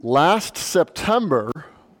Last September,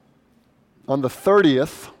 on the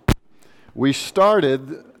 30th, we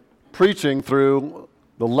started preaching through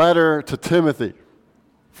the letter to Timothy,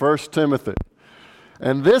 1 Timothy.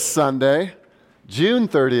 And this Sunday, June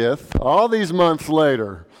 30th, all these months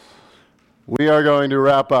later, we are going to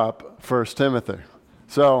wrap up 1 Timothy.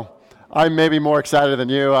 So I'm maybe more excited than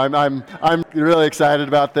you. I'm really excited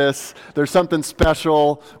about this. There's something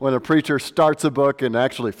special when a preacher starts a book and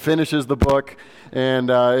actually finishes the book, and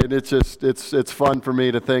it's fun for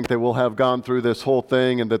me to think that we'll have gone through this whole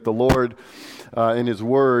thing, and that the Lord, in His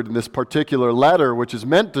Word, in this particular letter, which is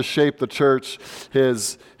meant to shape the church,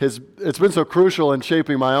 it's been so crucial in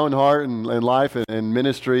shaping my own heart and life and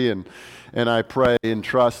ministry, and I pray and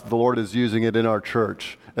trust the Lord is using it in our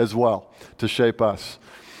church as well to shape us.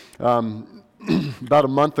 About a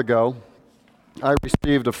month ago, I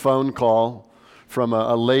received a phone call from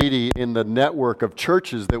a lady in the network of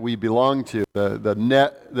churches that we belong to.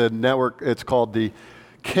 The network, it's called the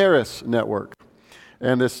Charis Network.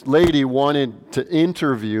 And this lady wanted to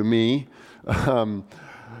interview me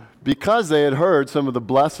because they had heard some of the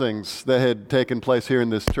blessings that had taken place here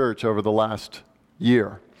in this church over the last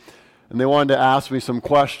year. And they wanted to ask me some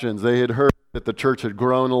questions. They had heard that the church had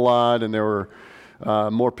grown a lot, and there were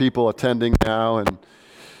more people attending now,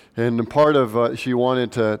 and part of what she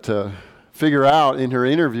wanted to figure out in her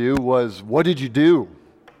interview was, what did you do?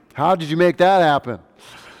 How did you make that happen?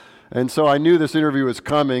 And so I knew this interview was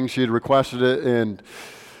coming. She had requested it, and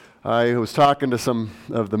I was talking to some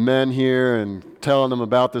of the men here and telling them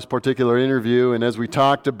about this particular interview, and as we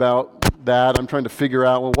talked about that, I'm trying to figure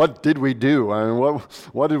out, well, what did we do? I mean,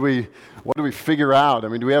 what did we figure out? I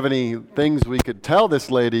mean, do we have any things we could tell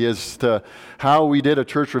this lady as to how we did a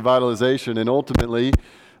church revitalization? And ultimately,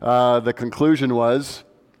 the conclusion was,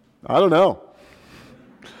 I don't know.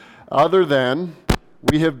 Other than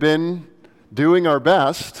we have been doing our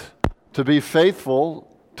best to be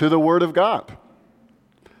faithful to the Word of God,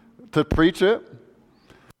 to preach it,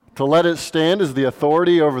 to let it stand as the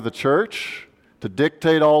authority over the church, to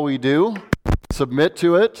dictate all we do, submit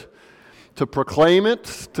to it, to proclaim it,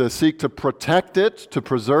 to seek to protect it, to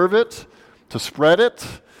preserve it, to spread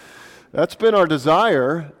it. That's been our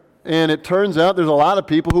desire, and it turns out there's a lot of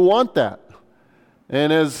people who want that.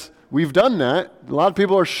 And as we've done that, a lot of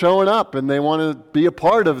people are showing up, and they want to be a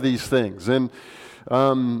part of these things. And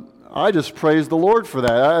I just praise the Lord for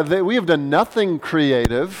that. We have done nothing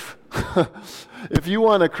creative. If you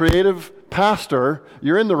want a creative pastor,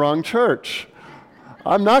 you're in the wrong church.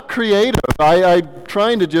 I'm not creative. I'm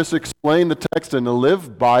trying to just explain the text and to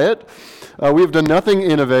live by it. We have done nothing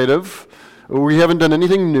innovative. We haven't done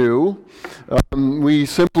anything new. We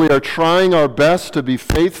simply are trying our best to be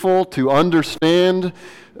faithful, to understand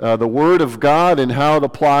the Word of God and how it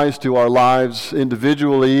applies to our lives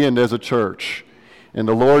individually and as a church. And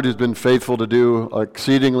the Lord has been faithful to do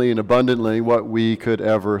exceedingly and abundantly what we could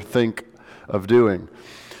ever think of doing.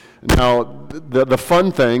 Now, the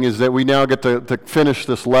fun thing is that we now get to finish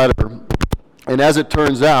this letter, and as it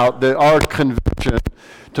turns out, that our conviction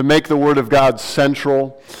to make the Word of God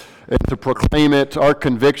central and to proclaim it, our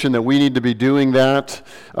conviction that we need to be doing that,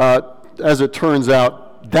 as it turns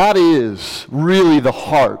out, that is really the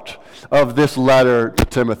heart of this letter to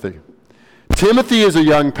Timothy. Timothy is a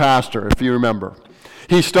young pastor, if you remember.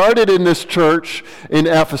 He started in this church in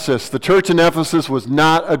Ephesus. The church in Ephesus was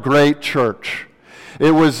not a great church.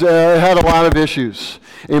 It had a lot of issues.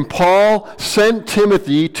 And Paul sent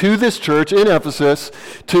Timothy to this church in Ephesus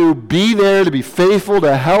to be there, to be faithful,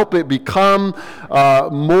 to help it become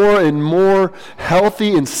more and more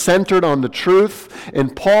healthy and centered on the truth.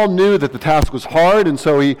 And Paul knew that the task was hard, and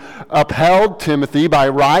so he upheld Timothy by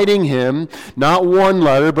writing him not one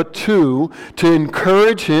letter, but two, to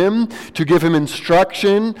encourage him, to give him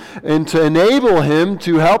instruction, and to enable him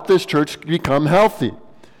to help this church become healthy.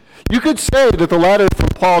 You could say that the letter from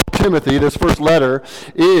Paul to Timothy, this first letter,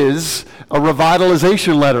 is a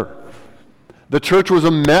revitalization letter. The church was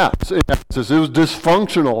a mess in Ephesus. It was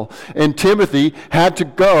dysfunctional, and Timothy had to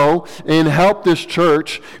go and help this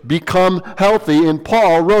church become healthy, and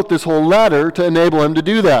Paul wrote this whole letter to enable him to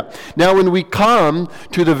do that. Now, when we come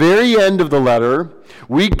to the very end of the letter,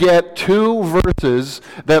 we get two verses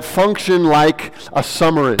that function like a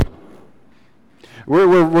summary.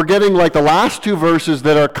 We're getting like the last two verses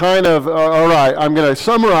that are kind of, all right, I'm going to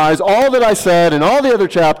summarize all that I said in all the other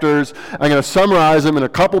chapters. I'm going to summarize them in a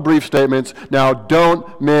couple brief statements. Now,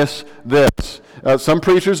 don't miss this. Some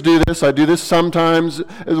preachers do this. I do this sometimes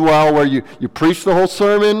as well, where you preach the whole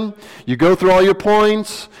sermon, you go through all your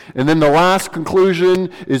points, and then the last conclusion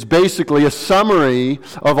is basically a summary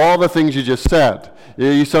of all the things you just said.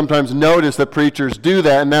 You sometimes notice that preachers do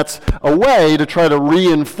that, and that's a way to try to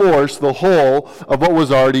reinforce the whole of what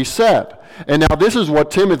was already said. And now this is what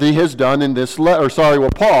Timothy has done in this letter,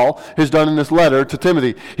 what Paul has done in this letter to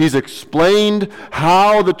Timothy. He's explained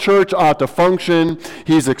how the church ought to function.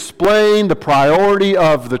 He's explained the priority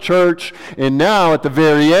of the church. And now at the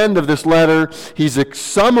very end of this letter, he's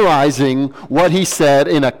summarizing what he said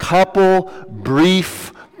in a couple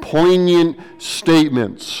brief, poignant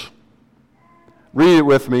statements. Read it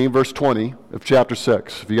with me, verse 20 of chapter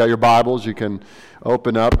 6. If you got your Bibles, you can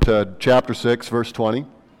open up to chapter 6, verse 20.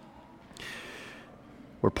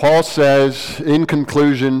 Where Paul says, in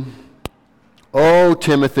conclusion, "O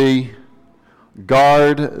Timothy,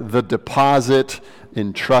 guard the deposit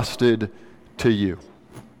entrusted to you."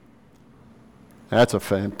 That's a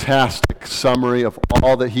fantastic summary of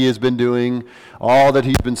all that he has been doing, all that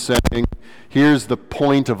he's been saying. Here's the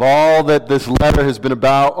point of all that this letter has been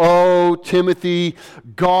about. "Oh, Timothy,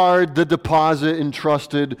 guard the deposit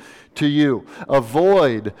entrusted to you."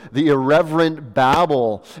 Avoid the irreverent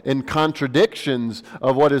babble and contradictions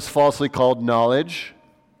of what is falsely called knowledge,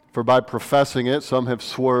 for by professing it, some have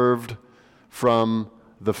swerved from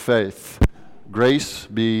the faith. Grace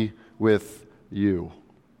be with you.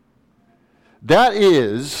 That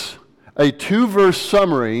is a 2-verse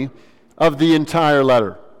summary of the entire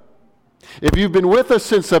letter. If you've been with us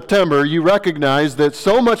since September, you recognize that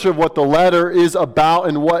so much of what the letter is about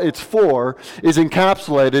and what it's for is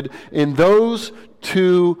encapsulated in those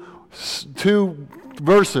two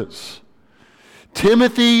verses.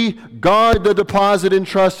 Timothy, guard the deposit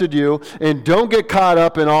entrusted you, and don't get caught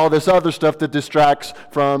up in all this other stuff that distracts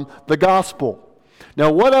from the gospel. Now,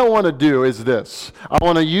 what I want to do is this. I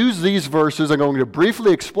want to use these verses. I'm going to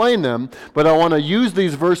briefly explain them, but I want to use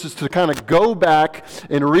these verses to kind of go back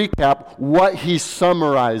and recap what he's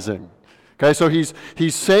summarizing. Okay, so he's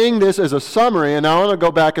saying this as a summary, and I want to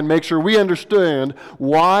go back and make sure we understand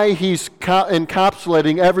why he's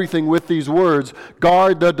encapsulating everything with these words,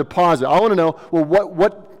 guard the deposit. I want to know, well,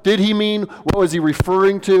 what did he mean? What was he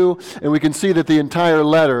referring to? And we can see that the entire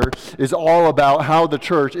letter is all about how the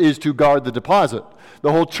church is to guard the deposit.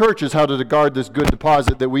 The whole church is how to guard this good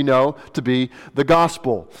deposit that we know to be the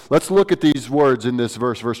gospel. Let's look at these words in this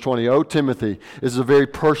verse, verse 20. "O Timothy." This is a very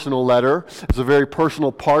personal letter. It's a very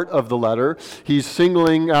personal part of the letter. He's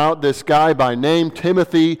singling out this guy by name,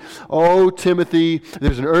 Timothy. "O Timothy."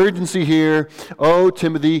 There's an urgency here. "O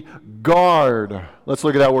Timothy, guard." Let's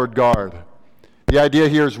look at that word, guard. The idea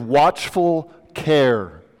here is watchful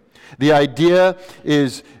care. The idea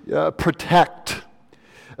is protect.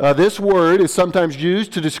 This word is sometimes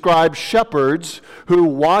used to describe shepherds who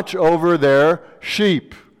watch over their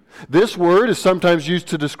sheep. This word is sometimes used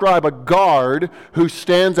to describe a guard who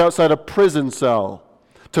stands outside a prison cell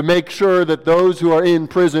to make sure that those who are in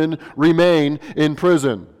prison remain in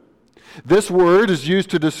prison. This word is used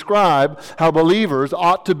to describe how believers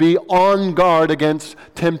ought to be on guard against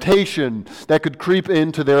temptation that could creep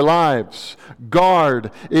into their lives.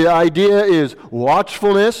 Guard. The idea is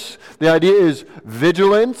watchfulness. The idea is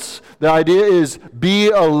vigilance. The idea is be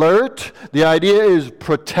alert. The idea is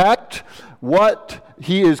protect. What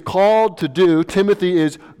he is called to do, Timothy,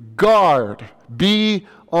 is guard. Be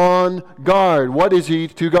on guard. What is he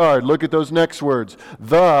to guard? Look at those next words.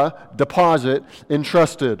 The deposit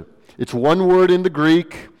entrusted. It's one word in the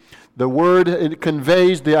Greek. The word, it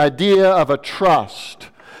conveys the idea of a trust.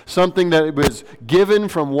 Something that was given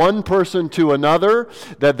from one person to another,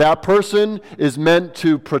 that person is meant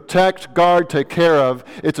to protect, guard, take care of.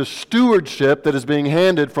 It's a stewardship that is being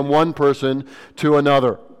handed from one person to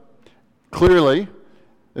another. Clearly,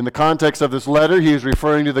 in the context of this letter, he is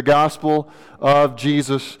referring to the gospel of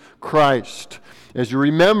Jesus Christ. As you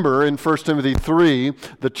remember in 1 Timothy 3,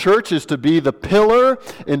 the church is to be the pillar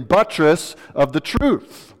and buttress of the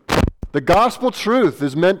truth. The gospel truth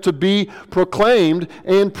is meant to be proclaimed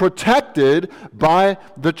and protected by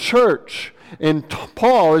the church. And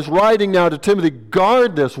Paul is writing now to Timothy,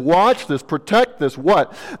 guard this, watch this, protect this.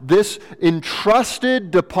 What? This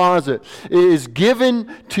entrusted deposit is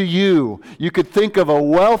given to you. You could think of a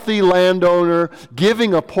wealthy landowner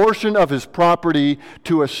giving a portion of his property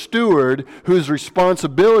to a steward whose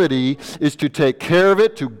responsibility is to take care of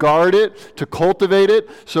it, to guard it, to cultivate it,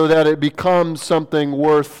 so that it becomes something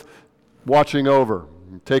worth watching over,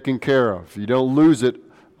 taking care of. You don't lose it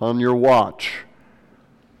on your watch.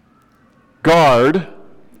 Guard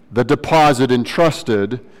the deposit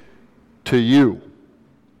entrusted to you.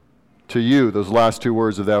 To you, those last two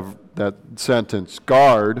words of that that sentence.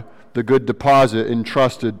 Guard the good deposit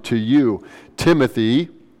entrusted to you. Timothy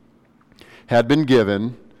had been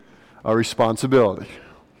given a responsibility.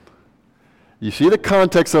 You see the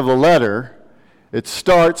context of the letter. It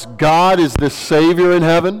starts, God is this Savior in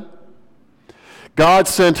heaven. God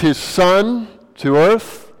sent his Son to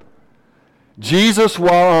earth. Jesus,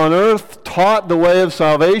 while on earth, taught the way of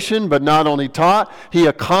salvation, but not only taught, he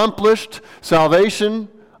accomplished salvation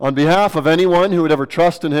on behalf of anyone who would ever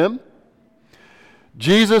trust in him.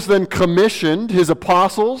 Jesus then commissioned his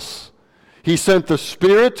apostles. He sent the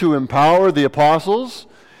Spirit to empower the apostles.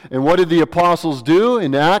 And what did the apostles do?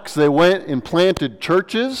 In Acts, they went and planted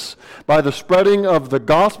churches by the spreading of the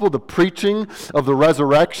gospel, the preaching of the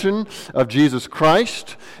resurrection of Jesus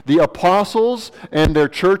Christ. The apostles and their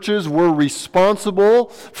churches were responsible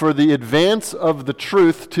for the advance of the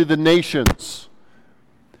truth to the nations.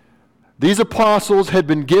 These apostles had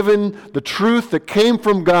been given the truth that came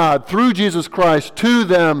from God through Jesus Christ to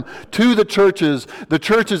them, to the churches. The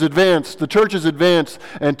churches advanced,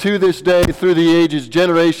 and to this day, through the ages,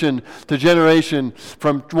 generation to generation,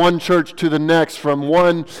 from one church to the next, from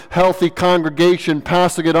one healthy congregation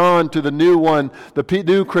passing it on to the new one, the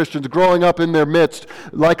new Christians growing up in their midst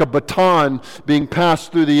like a baton being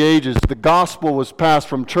passed through the ages. The gospel was passed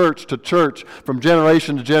from church to church, from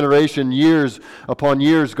generation to generation. Years upon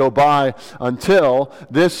years go by, until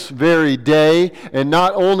this very day. And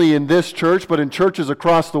not only in this church, but in churches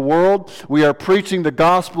across the world, we are preaching the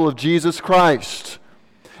gospel of Jesus Christ.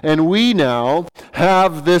 And we now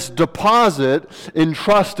have this deposit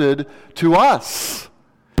entrusted to us.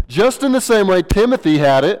 Just in the same way Timothy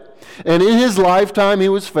had it, and in his lifetime he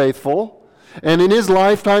was faithful, and in his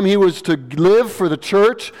lifetime he was to live for the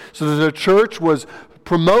church, so that the church was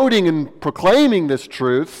promoting and proclaiming this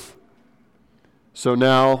truth. So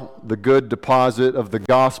now the good deposit of the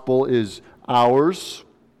gospel is ours.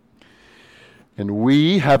 And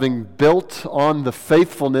we, having built on the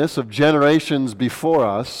faithfulness of generations before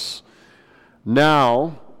us,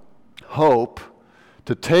 now hope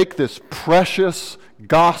to take this precious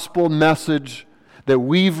gospel message that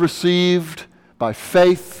we've received by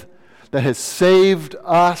faith, that has saved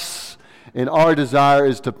us, and our desire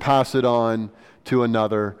is to pass it on to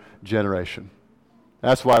another generation.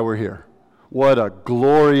 That's why we're here. What a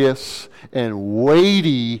glorious and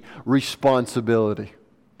weighty responsibility.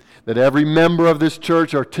 That every member of this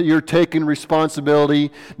church, you're taking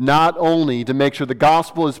responsibility not only to make sure the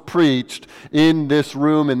gospel is preached in this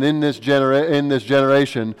room and in this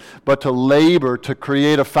generation, but to labor to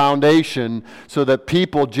create a foundation so that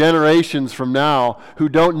people generations from now who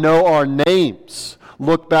don't know our names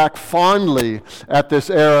look back fondly at this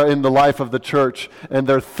era in the life of the church, and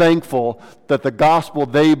they're thankful that the gospel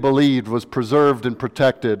they believed was preserved and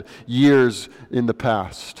protected years in the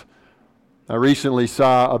past. I recently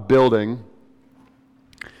saw a building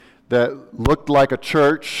that looked like a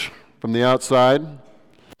church from the outside,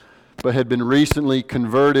 but had been recently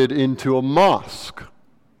converted into a mosque.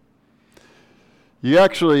 You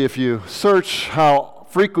actually, if you search how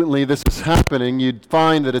frequently this is happening, you'd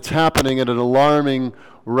find that it's happening at an alarming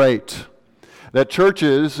rate. That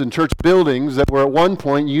churches and church buildings that were at one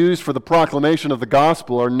point used for the proclamation of the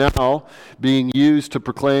gospel are now being used to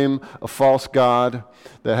proclaim a false god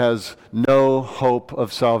that has no hope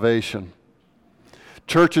of salvation.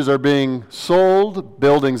 Churches are being sold,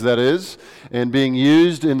 buildings that is, and being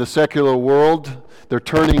used in the secular world. They're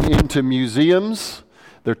turning into museums.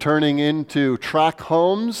 They're turning into tract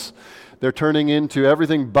homes. They're turning into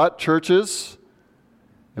everything but churches.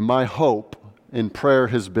 And my hope and prayer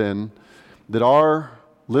has been that our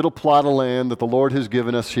little plot of land that the Lord has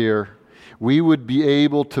given us here, we would be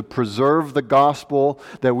able to preserve the gospel,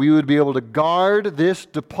 that we would be able to guard this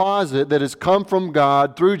deposit that has come from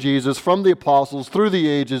God through Jesus, from the apostles, through the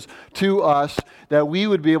ages to us, that we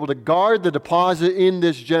would be able to guard the deposit in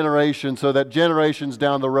this generation so that generations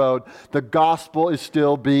down the road, the gospel is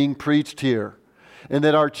still being preached here. And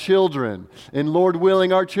that our children, and Lord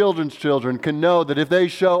willing, our children's children can know that if they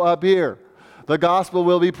show up here, the gospel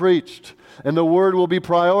will be preached and the word will be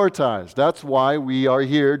prioritized. That's why we are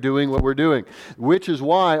here doing what we're doing. Which is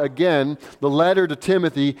why, again, the letter to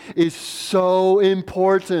Timothy is so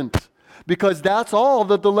important. Because that's all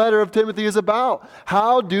that the letter of Timothy is about.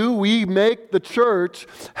 How do we make the church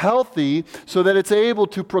healthy so that it's able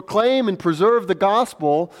to proclaim and preserve the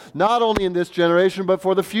gospel, not only in this generation, but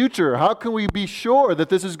for the future? How can we be sure that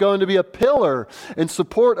this is going to be a pillar in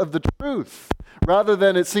support of the truth, rather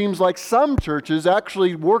than it seems like some churches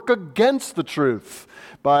actually work against the truth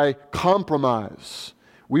by compromise?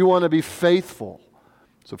 We want to be faithful.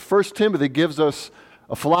 So 1 Timothy gives us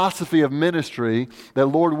a philosophy of ministry that,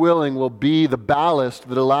 Lord willing, will be the ballast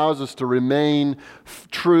that allows us to remain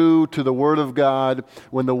true to the Word of God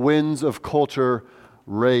when the winds of culture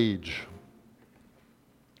rage.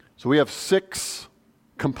 So we have 6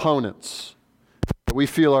 components that we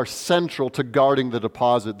feel are central to guarding the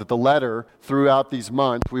deposit, that the letter throughout these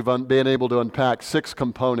months, we've been able to unpack 6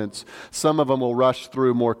 components. Some of them will rush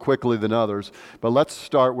through more quickly than others. But let's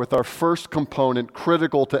start with our first component,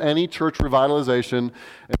 critical to any church revitalization.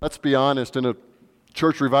 And let's be honest, in a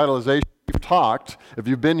church revitalization, we've talked, if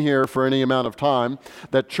you've been here for any amount of time,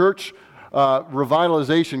 that church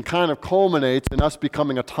revitalization kind of culminates in us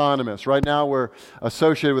becoming autonomous. Right now we're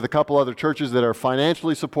associated with a couple other churches that are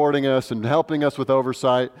financially supporting us and helping us with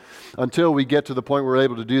oversight until we get to the point where we're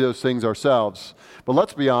able to do those things ourselves. But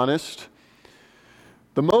let's be honest,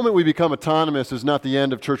 the moment we become autonomous is not the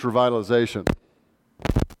end of church revitalization.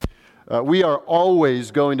 We are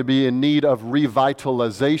always going to be in need of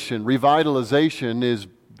revitalization. Revitalization is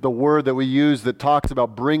the word that we use that talks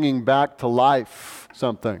about bringing back to life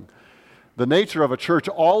something. The nature of a church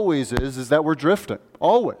always is that we're drifting,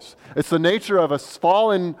 always. It's the nature of a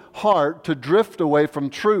fallen heart to drift away from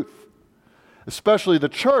truth, especially the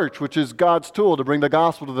church, which is God's tool to bring the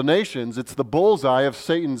gospel to the nations. It's the bullseye of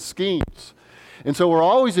Satan's schemes. And so we're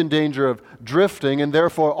always in danger of drifting and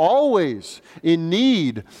therefore always in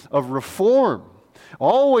need of reform.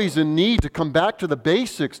 Always in need to come back to the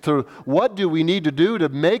basics, to what do we need to do to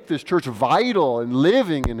make this church vital and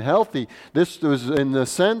living and healthy. This is, in a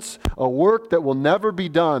sense, a work that will never be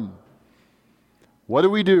done. What do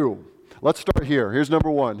we do? Let's start here. Here's number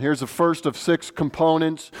 1. Here's the first of 6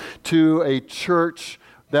 components to a church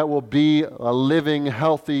that will be a living,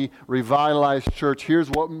 healthy, revitalized church. Here's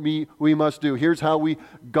what we must do. Here's how we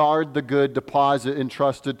guard the good deposit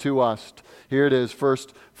entrusted to us. Here it is.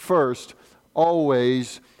 First,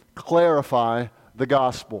 always clarify the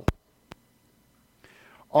gospel.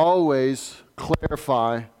 Always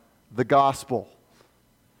clarify the gospel.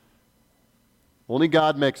 Only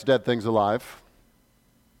God makes dead things alive.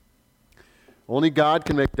 Only God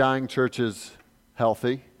can make dying churches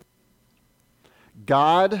healthy.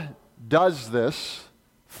 God does this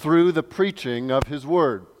through the preaching of His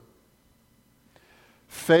Word.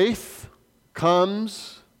 Faith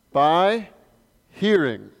comes by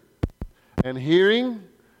hearing, and hearing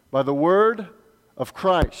by the word of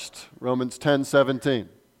Christ, Romans 10:17.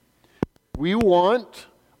 We want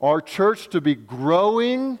our church to be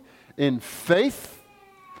growing in faith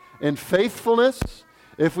and faithfulness.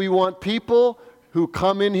 If we want people who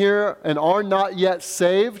come in here and are not yet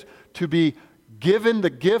saved to be given the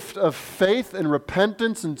gift of faith and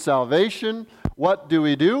repentance and salvation, what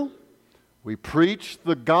do? We preach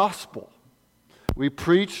the gospel. We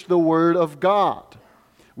preach the word of God.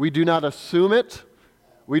 We do not assume it.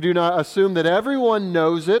 We do not assume that everyone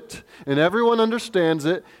knows it and everyone understands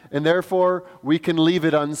it, and therefore we can leave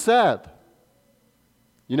it unsaid.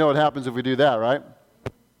 You know what happens if we do that, right?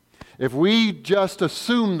 If we just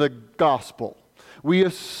assume the gospel, we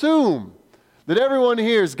assume that everyone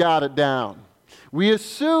here's got it down. We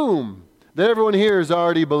assume that everyone here is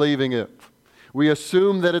already believing it. We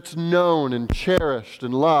assume that it's known and cherished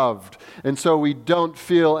and loved, and so we don't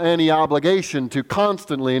feel any obligation to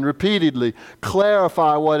constantly and repeatedly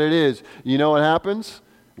clarify what it is. You know what happens?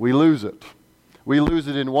 We lose it. We lose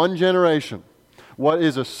it in one generation. What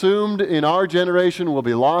is assumed in our generation will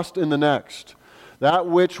be lost in the next. That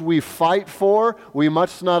which we fight for, we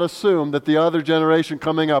must not assume that the other generation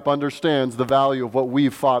coming up understands the value of what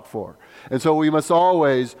we've fought for. And so we must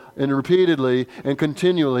always and repeatedly and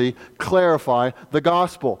continually clarify the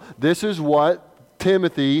gospel. This is what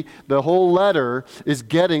Timothy, the whole letter, is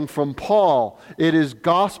getting from Paul. It is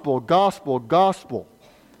gospel, gospel, gospel.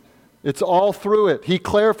 It's all through it. He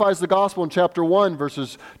clarifies the gospel in chapter 1,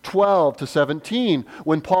 verses 12 to 17,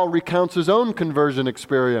 when Paul recounts his own conversion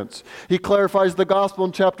experience. He clarifies the gospel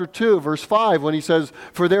in chapter 2, verse 5, when he says,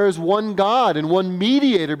 "For there is one God and one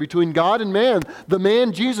mediator between God and man, the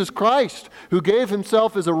man Jesus Christ, who gave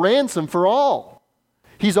himself as a ransom for all."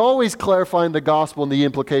 He's always clarifying the gospel and the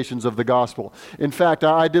implications of the gospel. In fact,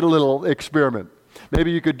 I did a little experiment. Maybe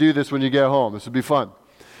you could do this when you get home. This would be fun.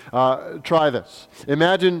 Try this.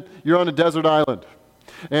 Imagine you're on a desert island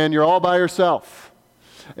and you're all by yourself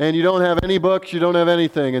and you don't have any books, you don't have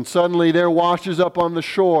anything, and suddenly there washes up on the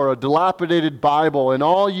shore a dilapidated Bible, and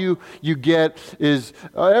all you get is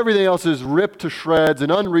everything else is ripped to shreds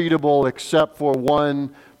and unreadable except for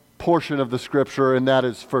one portion of the scripture, and that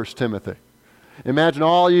is 1 Timothy. Imagine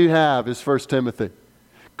all you have is 1 Timothy.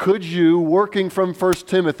 Could you, working from 1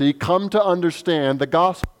 Timothy, come to understand the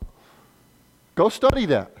gospel? Go study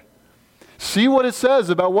that. See what it says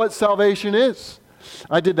about what salvation is.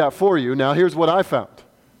 I did that for you. Now here's what I found.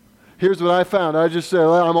 Here's what I found. I just said,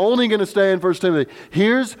 well, I'm only going to stay in 1 Timothy.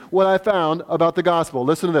 Here's what I found about the gospel.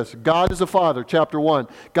 Listen to this. God is a Father, chapter 1.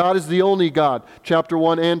 God is the only God, chapter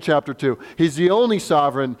 1 and chapter 2. He's the only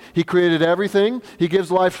sovereign. He created everything. He gives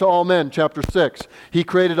life to all men, chapter 6. He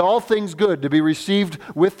created all things good to be received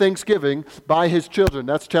with thanksgiving by His children.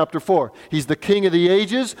 That's chapter 4. He's the King of the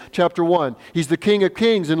ages, chapter 1. He's the King of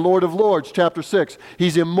kings and Lord of lords, chapter 6.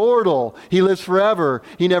 He's immortal. He lives forever.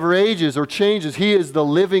 He never ages or changes. He is the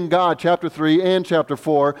living God, chapter 3 and chapter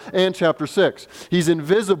 4 and chapter 6. He's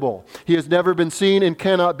invisible. He has never been seen and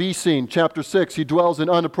cannot be seen, chapter 6. He dwells in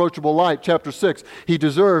unapproachable light, chapter 6. He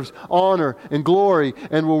deserves honor and glory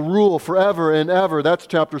and will rule forever and ever. That's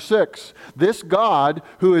chapter 6. This God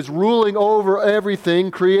who is ruling over everything,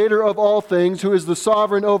 creator of all things, who is the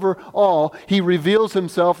sovereign over all, He reveals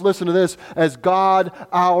Himself, listen to this, as God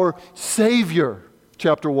our Savior,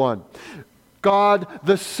 chapter 1. God,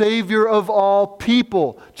 the Savior of all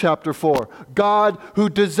people, chapter 4. God who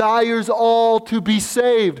desires all to be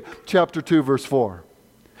saved, chapter 2, verse 4.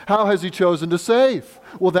 How has He chosen to save?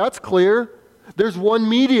 Well, that's clear. There's one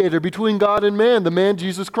mediator between God and man, the man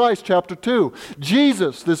Jesus Christ, chapter 2.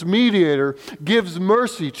 Jesus, this mediator, gives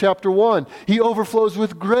mercy, chapter 1. He overflows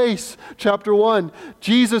with grace, chapter 1.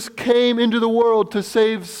 Jesus came into the world to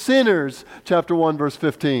save sinners, chapter 1, verse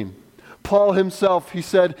 15. Paul himself, he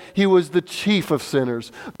said he was the chief of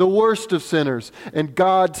sinners, the worst of sinners, and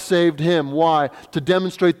God saved him. Why? To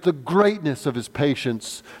demonstrate the greatness of His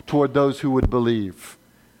patience toward those who would believe.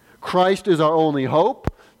 Christ is our only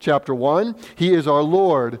hope, chapter 1. He is our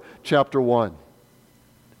Lord, chapter 1.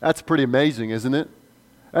 That's pretty amazing, isn't it?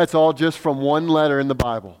 That's all just from one letter in the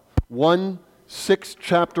Bible. One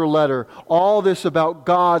 6-chapter letter, all this about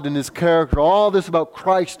God and His character, all this about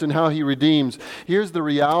Christ and how He redeems. Here's the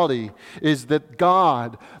reality, is that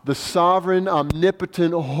God, the sovereign,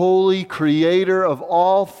 omnipotent, holy creator of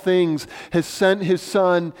all things, has sent His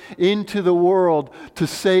Son into the world to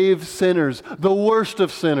save sinners, the worst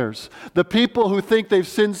of sinners. The people who think they've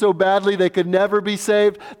sinned so badly they could never be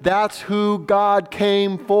saved, that's who God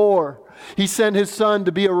came for. He sent His Son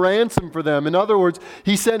to be a ransom for them. In other words,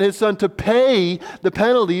 He sent His Son to pay the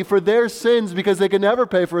penalty for their sins because they could never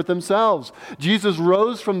pay for it themselves. Jesus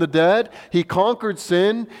rose from the dead. He conquered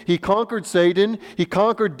sin. He conquered Satan. He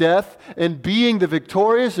conquered death. And being the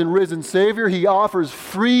victorious and risen Savior, He offers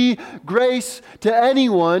free grace to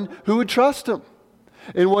anyone who would trust Him.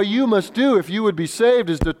 And what you must do if you would be saved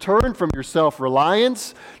is to turn from your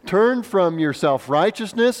self-reliance, turn from your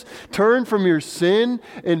self-righteousness, turn from your sin,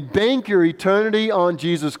 and bank your eternity on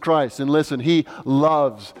Jesus Christ. And listen, He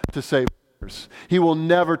loves to save sinners. He will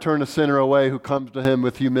never turn a sinner away who comes to Him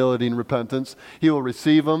with humility and repentance. He will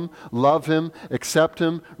receive him, love him, accept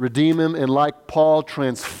him, redeem him, and like Paul,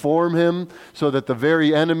 transform him so that the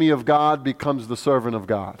very enemy of God becomes the servant of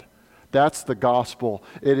God. That's the gospel.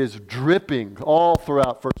 It is dripping all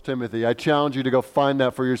throughout 1 Timothy. I challenge you to go find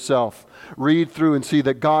that for yourself. Read through and see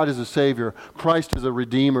that God is a Savior. Christ is a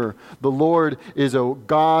Redeemer. The Lord is a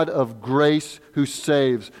God of grace who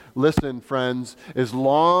saves. Listen, friends, as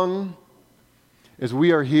long as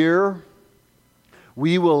we are here,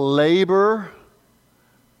 we will labor.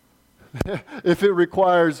 If it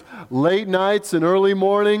requires late nights and early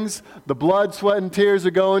mornings, the blood, sweat, and tears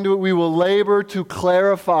that go into it, we will labor to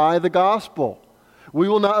clarify the gospel. We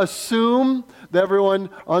will not assume that everyone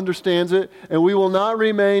understands it, and we will not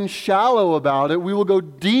remain shallow about it. We will go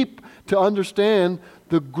deep to understand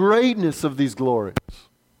the greatness of these glories.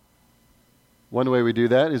 One way we do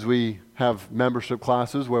that is we have membership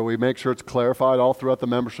classes where we make sure it's clarified all throughout the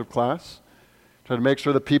membership class. Try to make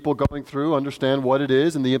sure that people going through understand what it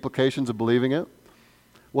is and the implications of believing it.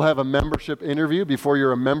 We'll have a membership interview before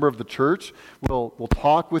you're a member of the church. We'll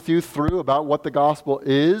talk with you through about what the gospel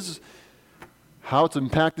is, how it's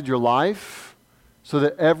impacted your life, so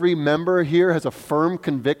that every member here has a firm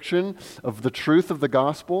conviction of the truth of the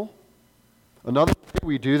gospel. Another way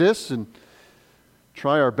we do this, and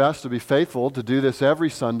try our best to be faithful to do this every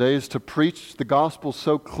Sunday, is to preach the gospel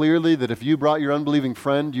so clearly that if you brought your unbelieving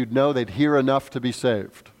friend, you'd know they'd hear enough to be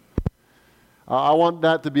saved. I want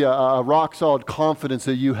that to be a rock-solid confidence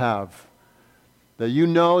that you have. That you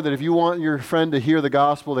know that if you want your friend to hear the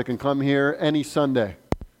gospel, they can come here any Sunday,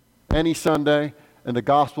 and the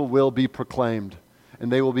gospel will be proclaimed, and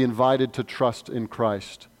they will be invited to trust in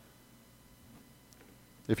Christ.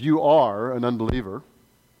 If you are an unbeliever,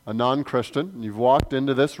 a non-Christian, and you've walked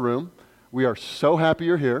into this room, we are so happy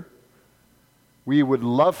you're here. We would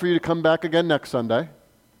love for you to come back again next Sunday.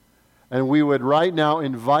 And we would right now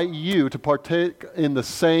invite you to partake in the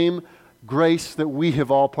same grace that we have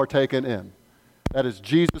all partaken in. That is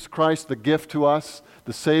Jesus Christ, the gift to us,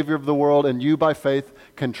 the Savior of the world, and you by faith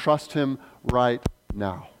can trust him right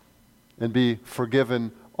now and be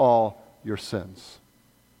forgiven all your sins.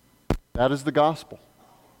 That is the gospel.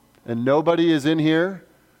 And nobody is in here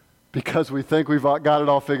because we think we've got it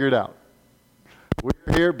all figured out.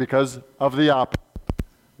 We're here because of the opposite.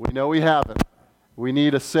 We know we haven't. We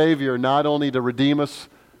need a Savior not only to redeem us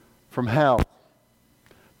from hell,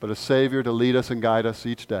 but a Savior to lead us and guide us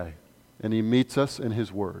each day. And he meets us in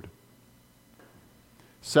his word.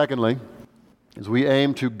 Secondly, as we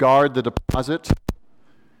aim to guard the deposit,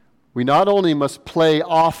 we not only must play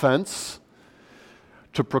offense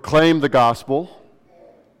to proclaim the gospel,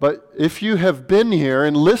 but if you have been here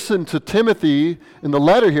and listened to Timothy in the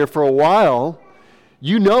letter here for a while,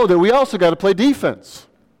 you know that we also got to play defense.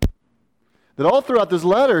 That all throughout this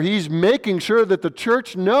letter, he's making sure that the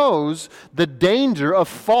church knows the danger of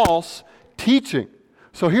false teaching.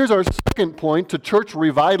 So here's our second point to church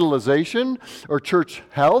revitalization or church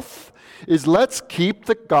health, is let's keep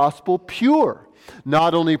the gospel pure.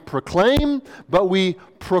 Not only proclaim, but we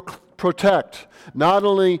protect. Not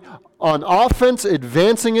only on offense,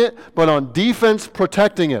 advancing it, but on defense,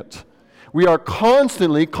 protecting it. We are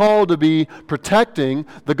constantly called to be protecting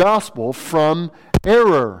the gospel from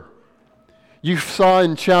error. You saw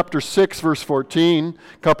in chapter 6, verse 14,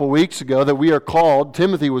 a couple weeks ago, that we are called,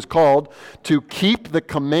 Timothy was called, to keep the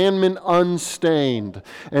commandment unstained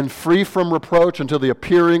and free from reproach until the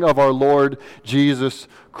appearing of our Lord Jesus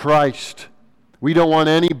Christ. We don't want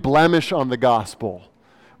any blemish on the gospel.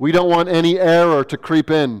 We don't want any error to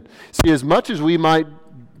creep in. See, as much as we might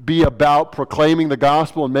be about proclaiming the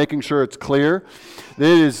gospel and making sure it's clear, it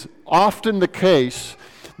is often the case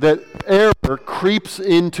that error creeps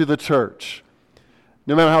into the church.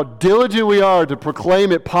 No matter how diligent we are to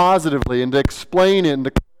proclaim it positively and to explain it and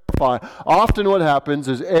to clarify, often what happens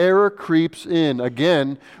is error creeps in.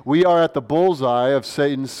 Again, we are at the bullseye of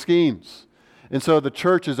Satan's schemes. And so the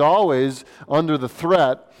church is always under the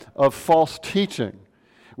threat of false teaching,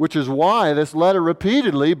 which is why this letter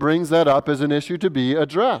repeatedly brings that up as an issue to be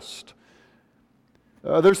addressed.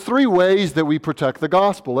 There's three ways that we protect the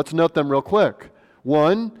gospel. Let's note them real quick.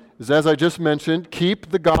 One is, as I just mentioned,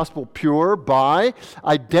 keep the gospel pure by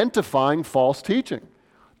identifying false teaching.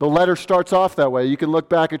 The letter starts off that way. You can look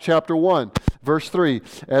back at chapter 1, verse 3.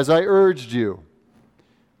 As I urged you,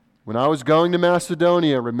 when I was going to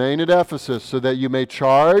Macedonia, remain at Ephesus, so that you may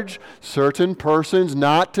charge certain persons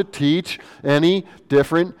not to teach any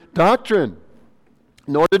different doctrine,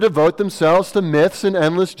 nor to devote themselves to myths and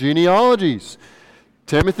endless genealogies.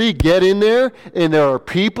 Timothy, get in there, and there are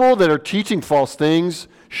people that are teaching false things.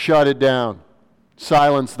 Shut it down.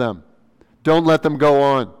 Silence them. Don't let them go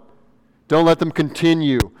on. Don't let them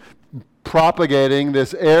continue propagating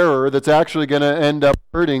this error that's actually going to end up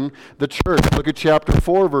hurting the church. Look at chapter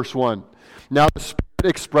 4, verse 1. Now the Spirit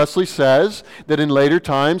expressly says that in later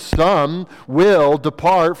times some will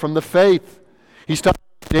depart from the faith. He's talking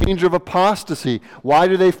about the danger of apostasy. Why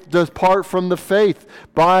do they depart from the faith?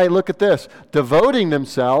 By, look at this, devoting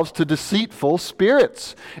themselves to deceitful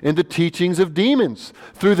spirits and to teachings of demons,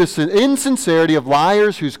 through the insincerity of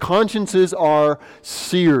liars whose consciences are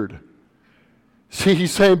seared. See,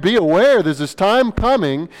 he's saying, be aware, there's this time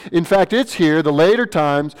coming. In fact, it's here, the later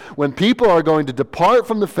times, when people are going to depart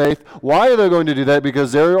from the faith. Why are they going to do that?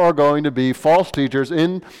 Because there are going to be false teachers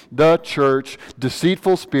in the church,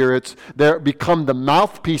 deceitful spirits. They become the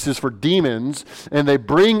mouthpieces for demons, and they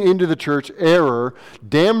bring into the church error,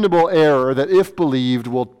 damnable error, that if believed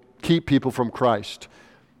will keep people from Christ.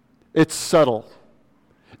 It's subtle.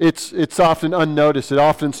 It's often unnoticed. It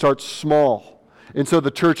often starts small. And so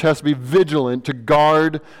the church has to be vigilant to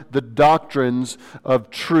guard the doctrines of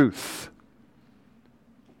truth.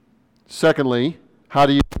 Secondly, how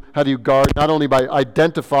do you guard? Not only by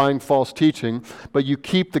identifying false teaching, but you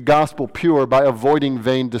keep the gospel pure by avoiding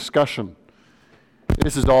vain discussion.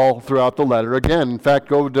 This is all throughout the letter. Again, in fact,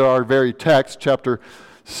 go to our very text, chapter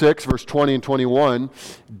 6, verse 20 and 21.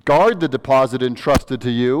 Guard the deposit entrusted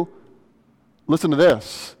to you. Listen to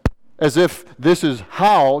this. As if this is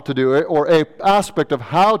how to do it, or an aspect of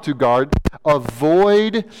how to guard.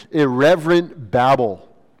 Avoid irreverent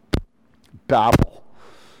babble. Babble.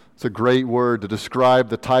 It's a great word to describe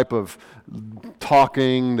the type of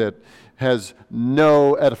talking that has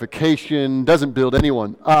no edification, doesn't build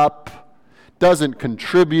anyone up, doesn't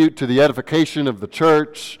contribute to the edification of the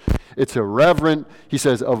church. It's irreverent. He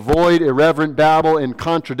says, avoid irreverent babble and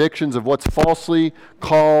contradictions of what's falsely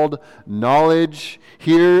called knowledge.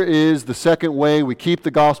 Here is the second way we keep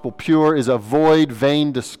the gospel pure is avoid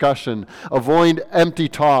vain discussion. Avoid empty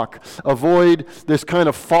talk. Avoid this kind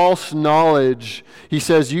of false knowledge. He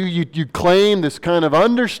says you claim this kind of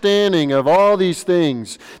understanding of all these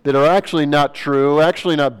things that are actually not true,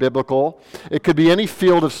 actually not biblical. It could be any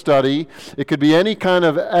field of study. It could be any kind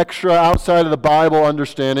of extra outside of the Bible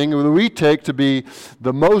understanding that we take to be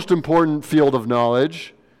the most important field of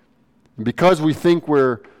knowledge. And because we think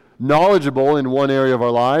we're knowledgeable in one area of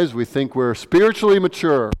our lives, we think we're spiritually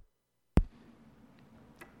mature.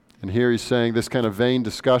 And here he's saying this kind of vain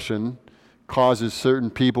discussion causes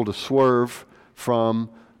certain people to swerve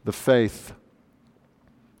from the faith.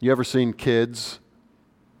 You ever seen kids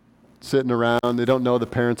sitting around, they don't know the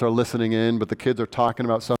parents are listening in, but the kids are talking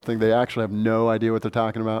about something they actually have no idea what they're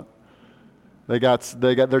talking about?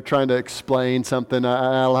 They're trying to explain something.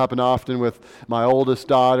 That'll happen often with my oldest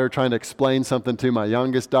daughter, trying to explain something to my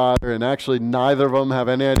youngest daughter, and actually neither of them have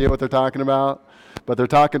any idea what they're talking about, but they're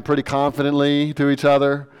talking pretty confidently to each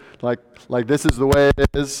other, like this is the way it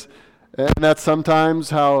is. And that's sometimes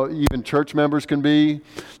how even church members can be,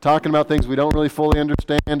 talking about things we don't really fully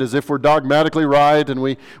understand, as if we're dogmatically right and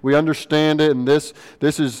we understand it, and this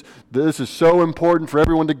is so important for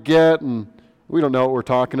everyone to get, and we don't know what we're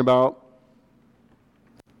talking about.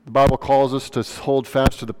 The Bible calls us to hold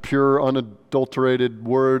fast to the pure, unadulterated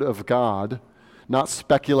Word of God, not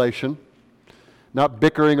speculation, not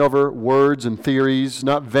bickering over words and theories,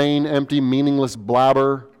 not vain, empty, meaningless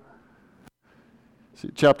blabber. See,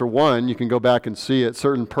 chapter 1, you can go back and see it.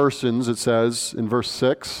 Certain persons, it says in verse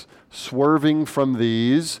 6, swerving from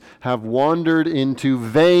these, have wandered into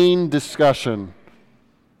vain discussion.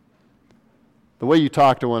 The way you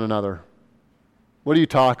talk to one another. What do you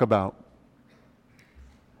talk about?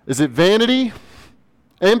 Is it vanity,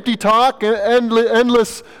 empty talk,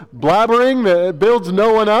 endless blabbering that builds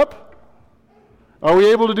no one up? Are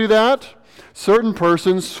we able to do that? Certain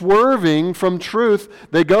persons swerving from truth,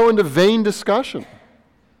 they go into vain discussion.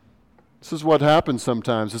 This is what happens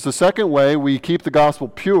sometimes. It's the second way we keep the gospel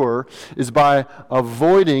pure is by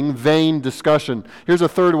avoiding vain discussion. Here's a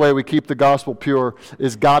third way we keep the gospel pure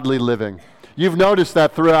is godly living. You've noticed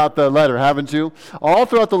that throughout the letter, haven't you? All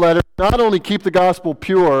throughout the letter, not only keep the gospel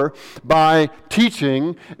pure by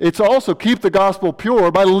teaching, it's also keep the gospel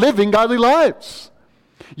pure by living godly lives.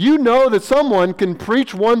 You know that someone can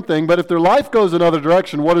preach one thing, but if their life goes another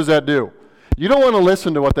direction, what does that do? You don't want to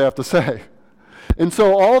listen to what they have to say. And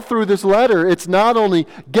so all through this letter, it's not only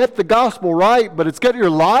get the gospel right, but it's get your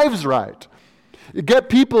lives right. Get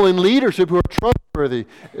people in leadership who are trustworthy.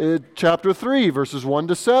 Chapter 3, verses 1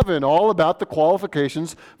 to 7, all about the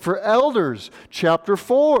qualifications for elders. Chapter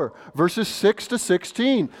 4, verses 6 to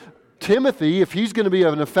 16. Timothy, if he's going to be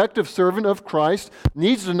an effective servant of Christ,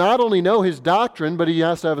 needs to not only know his doctrine, but he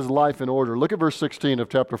has to have his life in order. Look at verse 16 of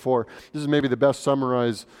chapter 4. This is maybe the best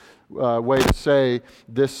summarized way to say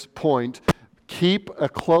this point. Keep a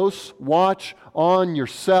close watch on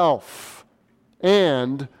yourself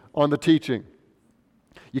and on the teaching.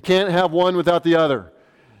 You can't have one without the other.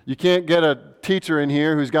 You can't get a teacher in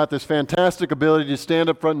here who's got this fantastic ability to stand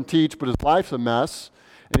up front and teach, but his life's a mess,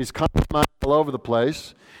 and he's compromised all over the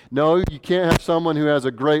place. No, you can't have someone who has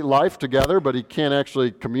a great life together, but he can't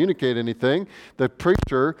actually communicate anything. The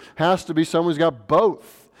preacher has to be someone who's got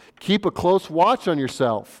both. Keep a close watch on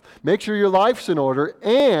yourself. Make sure your life's in order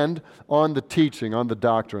and on the teaching, on the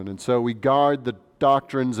doctrine. And so we guard the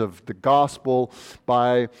doctrines of the gospel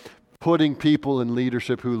by putting people in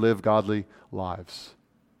leadership who live godly lives.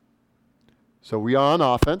 So we are on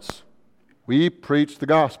offense. We preach the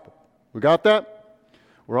gospel. We got that?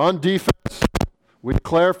 We're on defense. We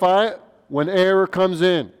clarify it when error comes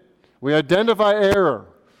in. We identify error.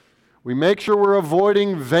 We make sure we're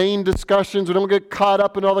avoiding vain discussions. We don't get caught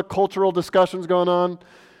up in all the cultural discussions going on,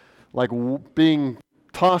 like being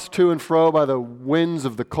tossed to and fro by the winds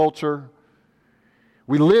of the culture.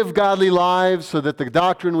 We live godly lives so that the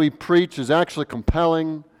doctrine we preach is actually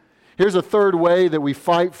compelling. Here's a third way that we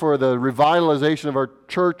fight for the revitalization of our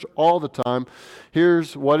church all the time.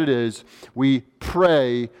 Here's what it is. We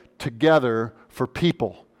pray together for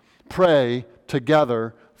people. Pray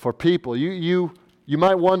together for people. You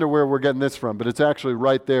might wonder where we're getting this from, but it's actually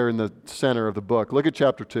right there in the center of the book. Look at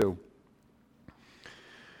chapter 2.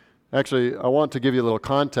 Actually, I want to give you a little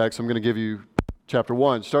context. I'm going to give you chapter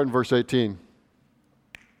 1. Start in verse 18.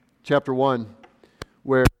 Chapter 1,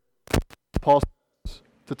 where Paul says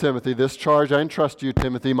to Timothy, "This charge I entrust to you,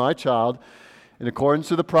 Timothy, my child, in accordance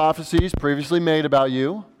to the prophecies previously made about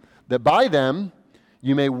you, that by them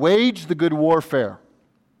you may wage the good warfare,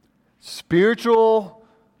 Spiritual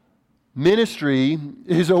ministry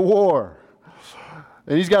is a war.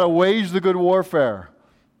 And he's got to wage the good warfare.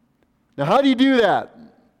 Now, how do you do that?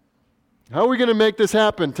 How are we going to make this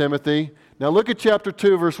happen, Timothy? Now, look at chapter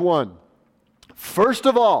 2, verse 1. First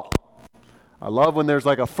of all, I love when there's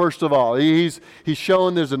like a first of all. He's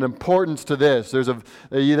showing there's an importance to this. There's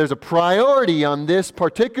a priority on this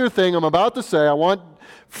particular thing I'm about to say. I want,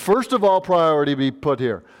 first of all, priority to be put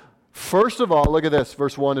here. First of all, look at this,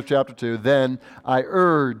 verse 1 of chapter 2. Then I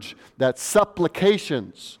urge that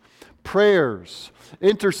supplications, prayers,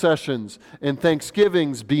 intercessions, and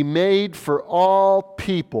thanksgivings be made for all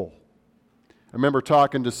people. I remember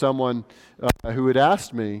talking to someone who had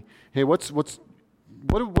asked me, hey, what's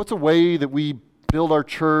a way that we build our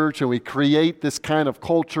church and we create this kind of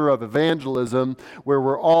culture of evangelism where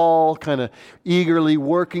we're all kind of eagerly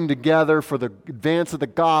working together for the advance of the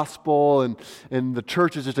gospel, and the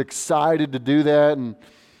church is just excited to do that. And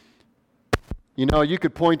you know, you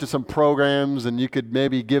could point to some programs and you could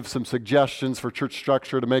maybe give some suggestions for church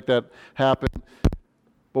structure to make that happen.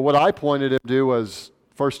 But what I pointed him to was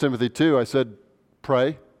 1 Timothy 2. I said,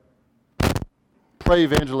 pray. Pray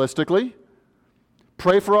evangelistically.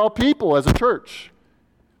 Pray for all people as a church.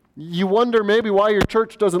 You wonder maybe why your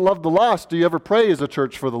church doesn't love the lost. Do you ever pray as a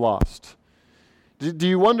church for the lost? Do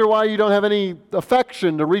you wonder why you don't have any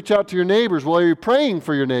affection to reach out to your neighbors? Well, are you praying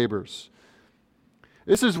for your neighbors?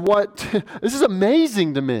 This is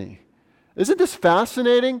amazing to me. Isn't this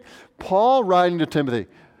fascinating? Paul writing to Timothy,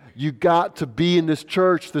 you got to be in this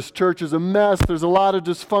church. This church is a mess. There's a lot of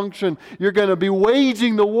dysfunction. You're going to be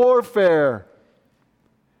waging the warfare.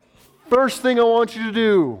 First thing I want you to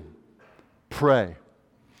do, pray.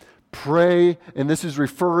 Pray, and this is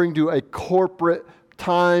referring to a corporate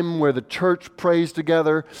time where the church prays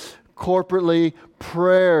together. Corporately,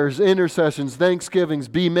 prayers, intercessions, thanksgivings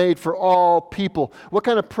be made for all people. What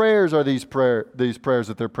kind of prayers are these prayers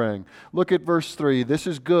that they're praying? Look at verse 3. This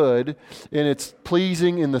is good, and it's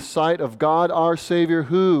pleasing in the sight of God our Savior,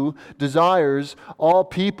 who desires all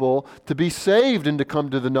people to be saved and to come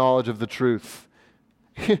to the knowledge of the truth.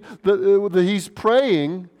 He's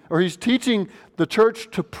praying, or he's teaching the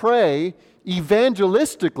church to pray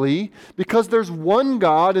evangelistically because there's one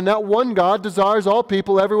God, and that one God desires all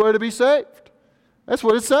people everywhere to be saved. That's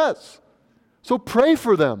what it says. So pray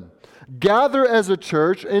for them. Gather as a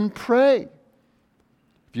church and pray.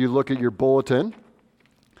 If you look at your bulletin,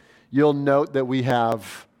 you'll note that we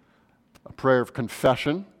have a prayer of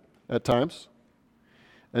confession at times.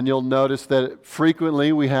 And you'll notice that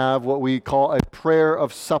frequently we have what we call a prayer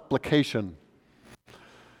of supplication,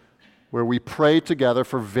 where we pray together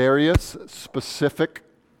for various specific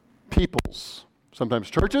peoples. Sometimes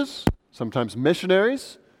churches, sometimes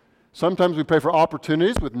missionaries. Sometimes we pray for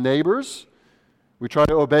opportunities with neighbors. We try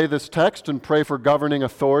to obey this text and pray for governing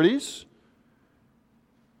authorities.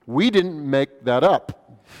 We didn't make that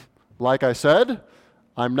up. Like I said,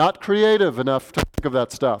 I'm not creative enough to think of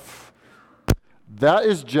that stuff. That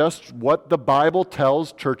is just what the Bible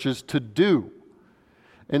tells churches to do.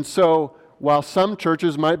 And so, while some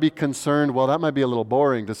churches might be concerned, well, that might be a little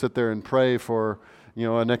boring to sit there and pray for,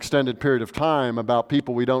 an extended period of time about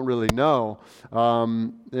people we don't really know.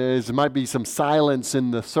 There might be some silence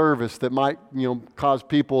in the service that might, cause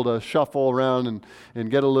people to shuffle around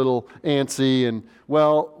and get a little antsy. And,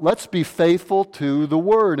 well, let's be faithful to the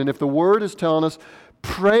Word. And if the Word is telling us,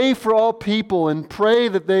 pray for all people and pray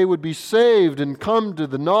that they would be saved and come to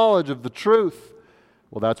the knowledge of the truth,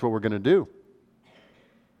 well, that's what we're going to do.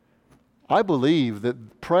 I believe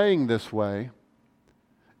that praying this way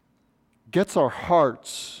gets our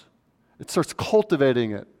hearts, it starts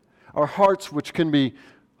cultivating it. Our hearts, which can be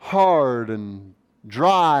hard and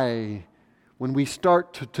dry, when we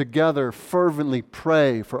start to together fervently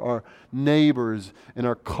pray for our neighbors and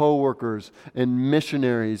our coworkers and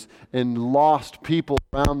missionaries and lost people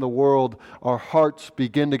around the world, our hearts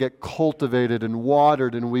begin to get cultivated and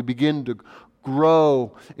watered, and we begin to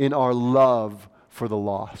grow in our love for the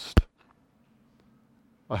lost.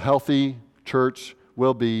 A healthy church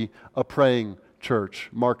will be a praying church.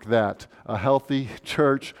 Mark that. A healthy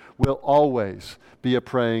church will always be a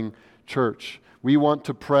praying church. We want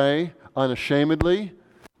to pray unashamedly.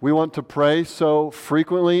 We want to pray so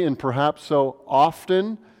frequently and perhaps so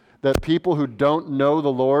often that people who don't know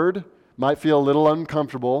the Lord might feel a little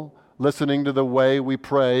uncomfortable listening to the way we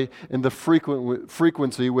pray and the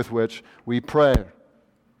frequency with which we pray.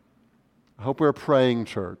 I hope we're a praying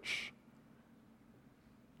church.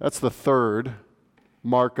 That's the third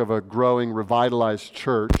mark of a growing, revitalized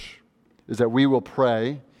church, is that we will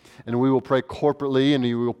pray, and we will pray corporately, and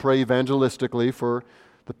we will pray evangelistically for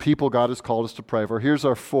the people God has called us to pray for. Here's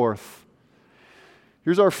our fourth.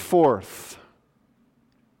 Here's our fourth.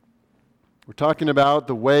 We're talking about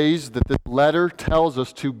the ways that this letter tells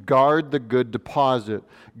us to guard the good deposit,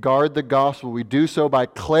 guard the gospel. We do so by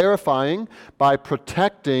clarifying, by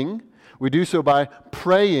protecting. We do so by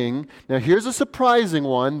praying. Now, here's a surprising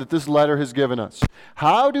one that this letter has given us.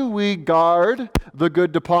 How do we guard the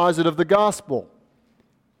good deposit of the gospel?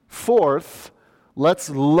 Fourth, let's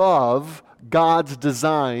love God's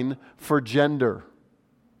design for gender.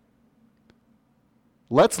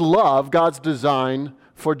 Let's love God's design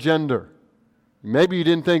for gender. Maybe you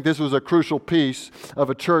didn't think this was a crucial piece of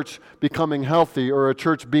a church becoming healthy or a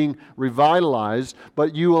church being revitalized,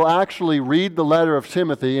 but you will actually read the letter of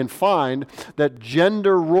Timothy and find that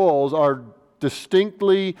gender roles are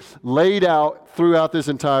distinctly laid out throughout this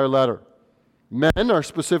entire letter. Men are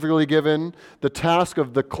specifically given the task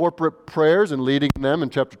of the corporate prayers and leading them in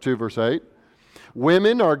chapter 2, verse 8.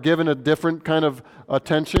 Women are given a different kind of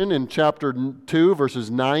attention in chapter 2, verses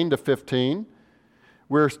 9 to 15.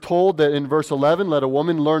 We're told that in verse 11, let a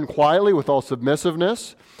woman learn quietly with all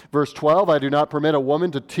submissiveness. Verse 12, I do not permit a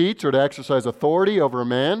woman to teach or to exercise authority over a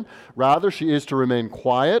man. Rather, she is to remain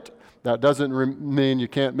quiet. That doesn't mean you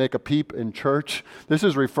can't make a peep in church. This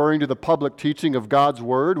is referring to the public teaching of God's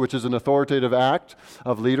word, which is an authoritative act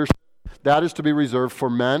of leadership. That is to be reserved for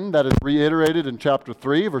men. That is reiterated in chapter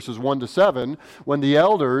 3, verses 1 to 7, when the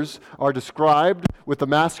elders are described with the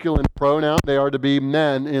masculine pronoun. They are to be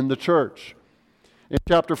men in the church. In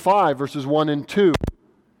chapter 5, verses 1 and 2,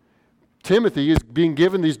 Timothy is being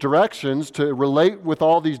given these directions to relate with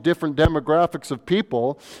all these different demographics of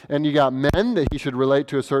people. And you got men that he should relate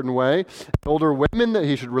to a certain way, older women that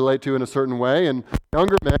he should relate to in a certain way, and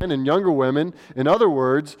younger men and younger women. In other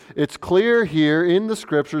words, it's clear here in the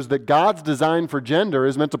scriptures that God's design for gender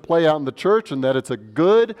is meant to play out in the church and that it's a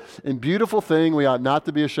good and beautiful thing we ought not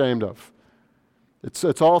to be ashamed of.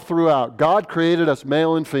 It's all throughout. God created us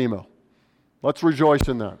male and female. Let's rejoice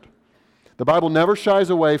in that. The Bible never shies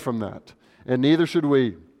away from that, and neither should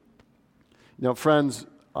we. Now, friends,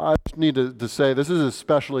 I just need to say this is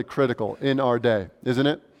especially critical in our day, isn't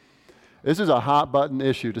it? This is a hot-button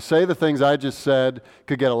issue. To say the things I just said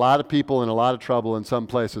could get a lot of people in a lot of trouble in some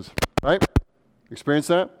places, right? Experience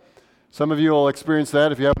that? Some of you will experience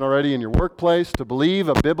that if you haven't already in your workplace. To believe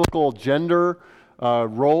a biblical gender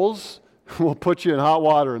roles will put you in hot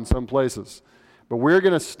water in some places. But we're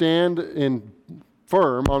going to stand in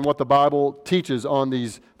firm on what the Bible teaches on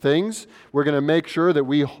these things. We're going to make sure that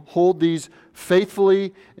we hold these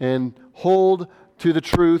faithfully and hold to the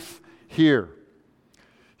truth here.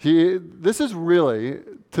 This is really,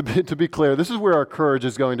 to be clear, this is where our courage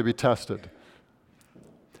is going to be tested.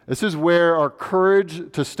 This is where our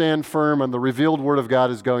courage to stand firm on the revealed Word of God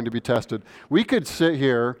is going to be tested. We could sit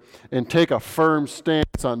here and take a firm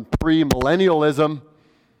stance on premillennialism.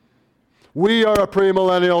 We are a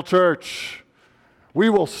premillennial church. We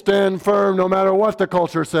will stand firm no matter what the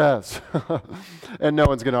culture says. And no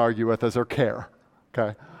one's going to argue with us or care.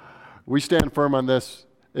 Okay? We stand firm on this.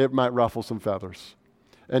 It might ruffle some feathers.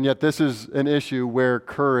 And yet this is an issue where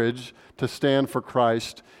courage to stand for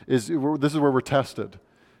Christ this is where we're tested.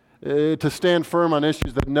 To stand firm on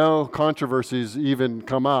issues that no controversies even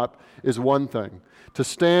come up is one thing. To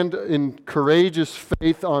stand in courageous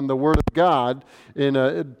faith on the Word of God in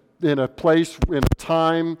a place, in a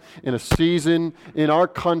time, in a season, in our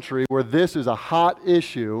country where this is a hot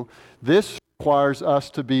issue, this requires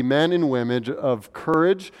us to be men and women of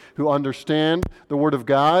courage who understand the Word of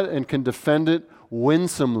God and can defend it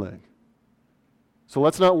winsomely. So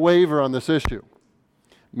let's not waver on this issue.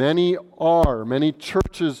 Many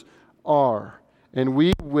churches are, and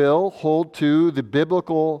we will hold to the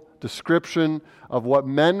biblical description of what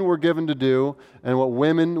men were given to do and what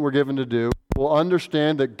women were given to do. We'll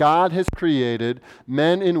understand that God has created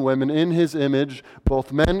men and women in His image.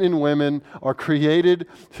 Both men and women are created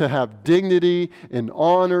to have dignity and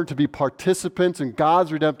honor, to be participants in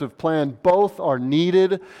God's redemptive plan. Both are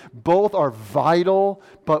needed, both are vital,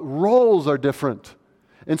 but roles are different.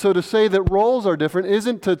 And so to say that roles are different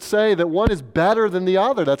isn't to say that one is better than the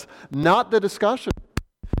other. That's not the discussion.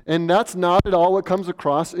 And that's not at all what comes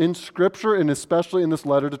across in Scripture, and especially in this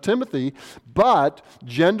letter to Timothy. But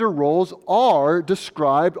gender roles are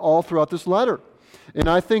described all throughout this letter. And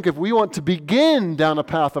I think if we want to begin down a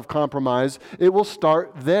path of compromise, it will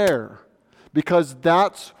start there. Because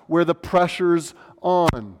that's where the pressure's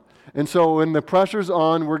on. And so when the pressure's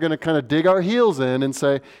on, we're going to kind of dig our heels in and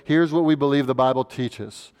say, here's what we believe the Bible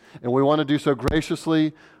teaches. And we want to do so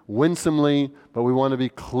graciously, winsomely, but we want to be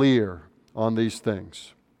clear on these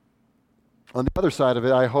things. On the other side of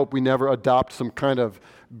it, I hope we never adopt some kind of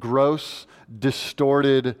gross,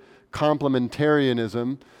 distorted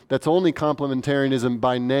complementarianism that's only complementarianism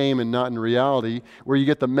by name and not in reality, where you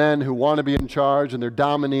get the men who want to be in charge and they're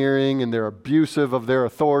domineering and they're abusive of their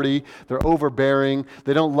authority, they're overbearing,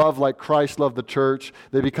 they don't love like Christ loved the church,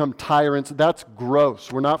 they become tyrants. That's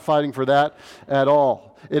gross. We're not fighting for that at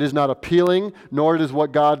all. It is not appealing, nor it is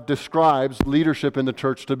what God describes leadership in the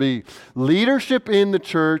church to be. Leadership in the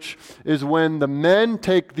church is when the men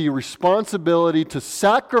take the responsibility to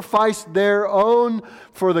sacrifice their own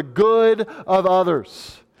for the good of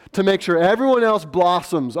others, to make sure everyone else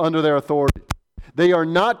blossoms under their authority. They are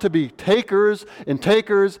not to be takers and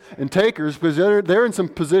takers and takers, because they're in some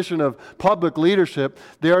position of public leadership.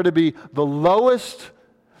 They are to be the lowest.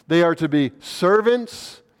 They are to be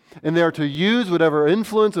servants. And they are to use whatever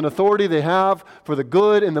influence and authority they have for the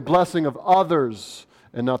good and the blessing of others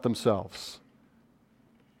and not themselves.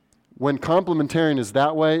 When complementarian is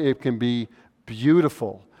that way, it can be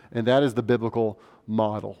beautiful. And that is the biblical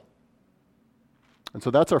model. And so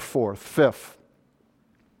that's our fifth.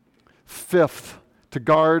 Fifth, to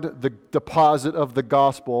guard the deposit of the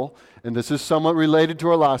gospel, and this is somewhat related to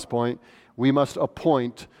our last point, we must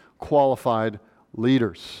appoint qualified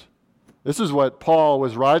leaders. This is what Paul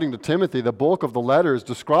was writing to Timothy. The bulk of the letter is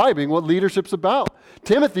describing what leadership's about.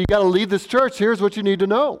 Timothy, you got to lead this church. Here's what you need to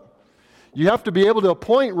know. You have to be able to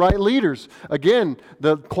appoint right leaders. Again,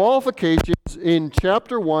 the qualifications in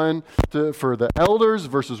chapter 1 for the elders,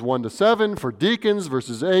 verses 1 to 7, for deacons,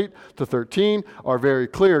 verses 8 to 13, are very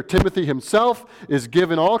clear. Timothy himself is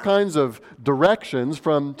given all kinds of directions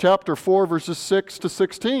from chapter 4, verses 6 to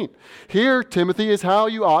 16. Here, Timothy is how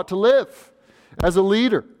you ought to live as a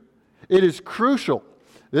leader. It is crucial.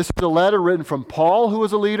 This is a letter written from Paul, who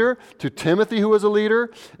was a leader, to Timothy, who was a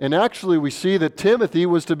leader. And actually, we see that Timothy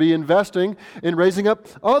was to be investing in raising up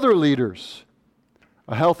other leaders.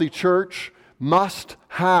 A healthy church must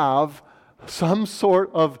have some sort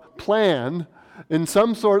of plan and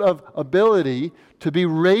some sort of ability to be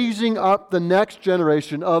raising up the next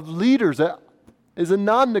generation of leaders. That is a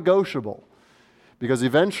non-negotiable. Because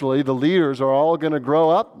eventually, the leaders are all going to grow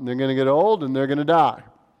up, and they're going to get old, and they're going to die.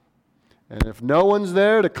 And if no one's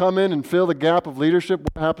there to come in and fill the gap of leadership,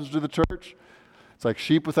 what happens to the church? It's like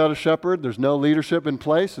sheep without a shepherd. There's no leadership in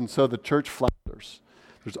place, and so the church flounders.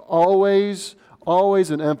 There's always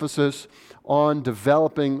an emphasis on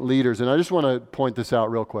developing leaders. And I just want to point this out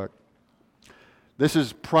real quick. This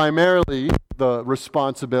is primarily the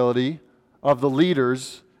responsibility of the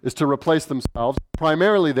leaders is to replace themselves.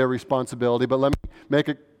 Primarily their responsibility, but let me make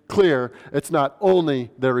it clear, it's not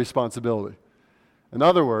only their responsibility. In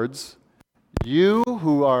other words, you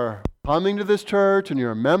who are coming to this church and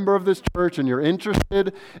you're a member of this church and you're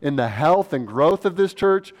interested in the health and growth of this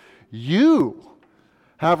church, you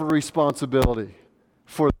have a responsibility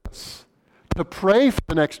for this. To pray for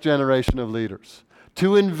the next generation of leaders,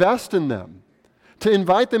 to invest in them, to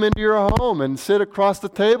invite them into your home and sit across the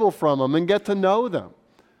table from them and get to know them,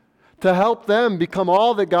 to help them become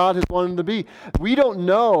all that God has wanted them to be. We don't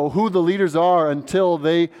know who the leaders are until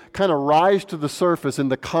they kind of rise to the surface in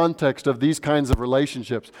the context of these kinds of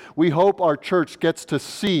relationships. We hope our church gets to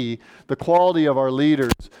see the quality of our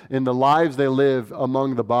leaders in the lives they live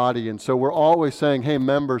among the body. And so we're always saying, hey,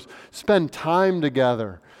 members, spend time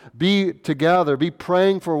together. Be together, be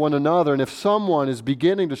praying for one another. And if someone is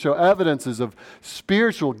beginning to show evidences of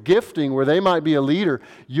spiritual gifting where they might be a leader,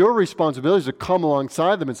 your responsibility is to come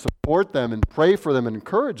alongside them and support them and pray for them and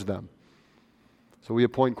encourage them. So we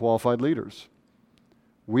appoint qualified leaders.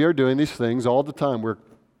 We are doing these things all the time. We're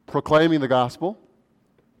proclaiming the gospel.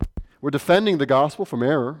 We're defending the gospel from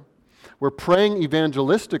error. We're praying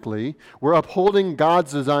evangelistically. We're upholding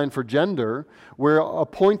God's design for gender. We're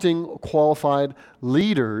appointing qualified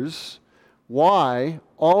leaders. Why?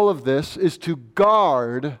 All of this is to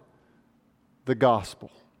guard the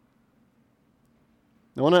gospel.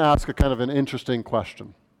 I want to ask a kind of an interesting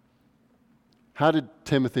question. How did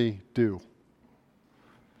Timothy do?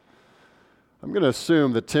 I'm going to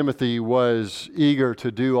assume that Timothy was eager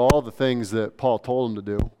to do all the things that Paul told him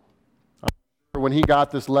to do. When he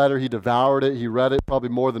got this letter, he devoured it. He read it probably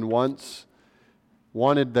more than once.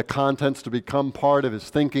 Wanted the contents to become part of his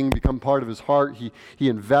thinking, become part of his heart. He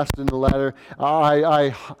invested in the letter.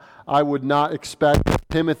 I would not expect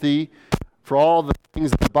Timothy, for all the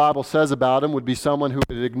things that the Bible says about him, would be someone who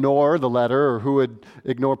would ignore the letter or who would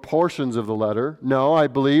ignore portions of the letter. No, I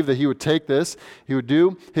believe that he would take this. He would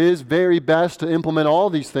do his very best to implement all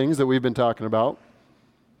these things that we've been talking about.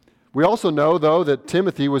 We also know, though, that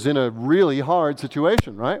Timothy was in a really hard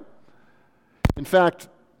situation, right? In fact,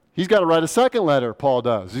 He's got to write a second letter, Paul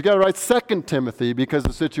does. He's got to write 2 Timothy because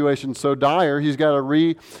the situation's so dire. He's got to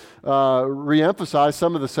re-emphasize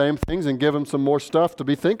some of the same things and give him some more stuff to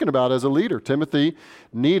be thinking about as a leader. Timothy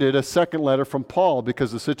needed a second letter from Paul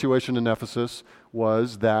because the situation in Ephesus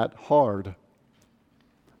was that hard.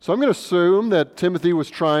 So I'm going to assume that Timothy was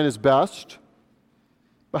trying his best.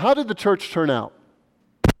 But how did the church turn out?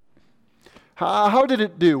 How did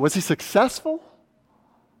it do? Was he successful?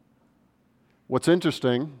 What's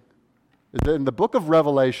interesting is that in the book of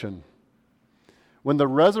Revelation, when the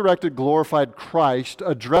resurrected, glorified Christ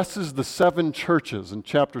addresses the 7 churches in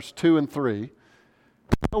chapters 2 and 3, you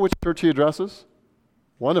know which church he addresses?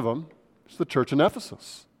 One of them is the church in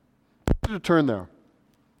Ephesus. I want you to turn there.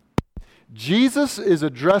 Jesus is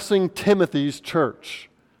addressing Timothy's church.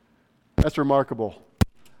 That's remarkable.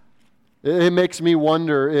 It makes me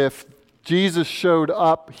wonder if Jesus showed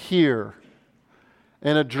up here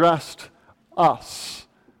and addressed us,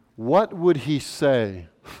 what would he say?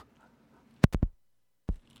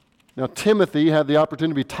 Now, Timothy had the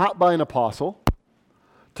opportunity to be taught by an apostle,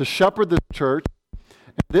 to shepherd the church.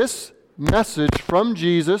 And this message from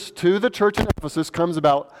Jesus to the church in Ephesus comes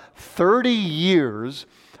about 30 years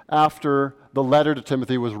after the letter to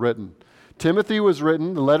Timothy was written. The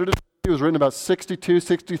letter to Timothy was written about 62,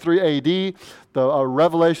 63 AD. The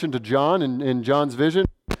revelation to John in John's vision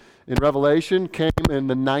in Revelation came in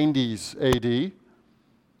the 90s AD.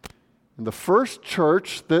 And the first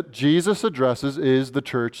church that Jesus addresses is the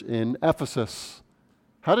church in Ephesus.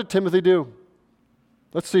 How did Timothy do?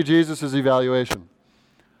 Let's see Jesus' evaluation.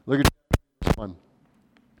 Look at verse 1.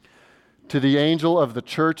 To the angel of the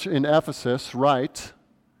church in Ephesus write,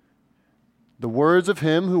 the words of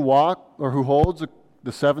him who holds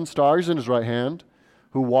the 7 stars in his right hand,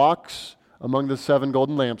 who walks among the 7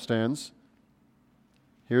 golden lampstands.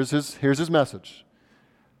 Here's his message.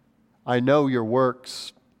 I know your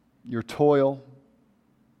works, your toil,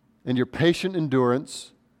 and your patient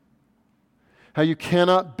endurance, how you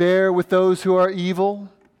cannot bear with those who are evil,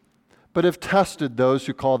 but have tested those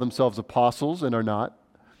who call themselves apostles and are not,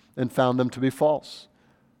 and found them to be false.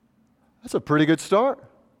 That's a pretty good start.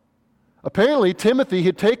 Apparently, Timothy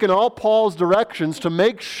had taken all Paul's directions to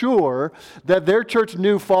make sure that their church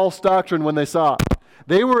knew false doctrine when they saw it.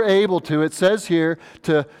 They were able to, it says here,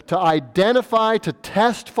 to identify, to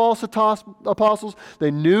test false apostles.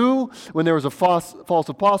 They knew when there was a false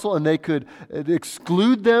apostle and they could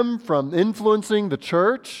exclude them from influencing the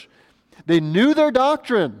church. They knew their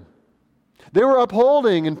doctrine. They were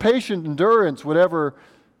upholding in patient endurance whatever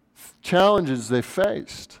challenges they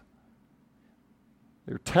faced.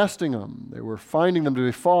 They were testing them. They were finding them to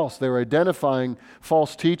be false. They were identifying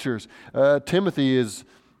false teachers. Timothy is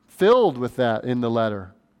filled with that in the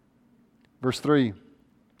letter. Verse 3,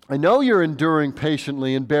 I know you're enduring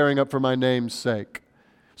patiently and bearing up for my name's sake.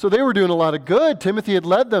 So they were doing a lot of good. Timothy had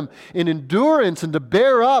led them in endurance and to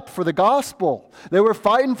bear up for the gospel. They were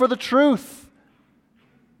fighting for the truth.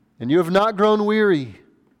 And you have not grown weary.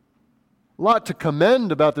 A lot to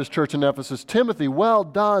commend about this church in Ephesus. Timothy, well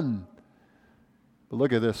done. But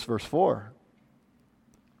look at this, verse 4.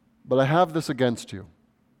 But I have this against you,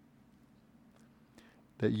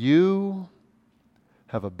 that you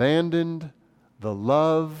have abandoned the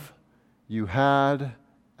love you had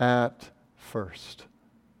at first.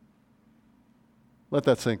 Let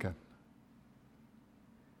that sink in.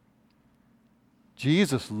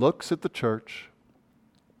 Jesus looks at the church.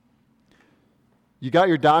 You got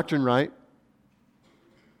your doctrine right.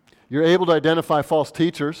 You're able to identify false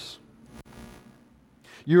teachers.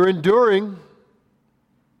 You're enduring,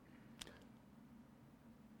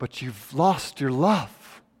 but you've lost your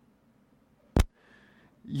love.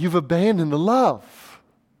 You've abandoned the love.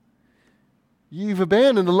 You've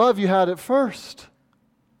abandoned the love you had at first.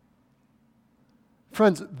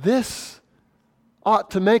 Friends, this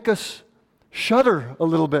ought to make us shudder a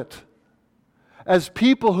little bit. As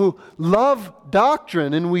people who love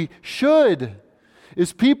doctrine, and we should,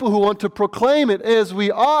 as people who want to proclaim it as we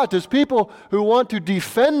ought, as people who want to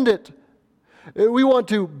defend it. We want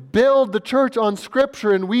to build the church on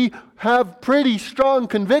Scripture, and we have pretty strong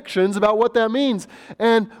convictions about what that means.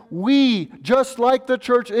 And we, just like the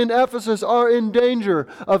church in Ephesus, are in danger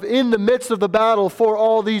of, in the midst of the battle for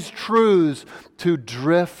all these truths, to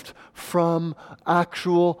drift from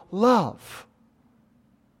actual love.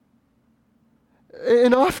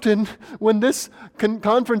 And often, when this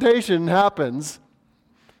confrontation happens,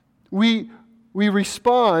 we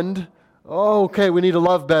respond, oh, okay, we need to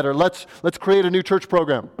love better. Let's create a new church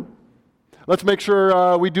program. Let's make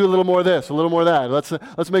sure we do a little more of this, a little more of that.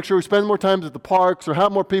 Let's make sure we spend more time at the parks or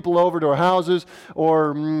have more people over to our houses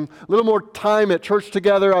or a little more time at church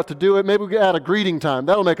together out to do it. Maybe we can add a greeting time.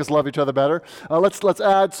 That'll make us love each other better. Let's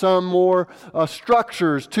add some more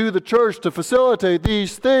structures to the church to facilitate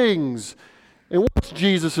these things. And what's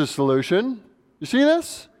Jesus' solution? You see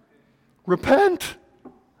this? Repent.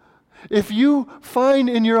 If you find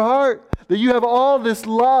in your heart that you have all this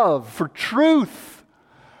love for truth,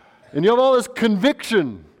 and you have all this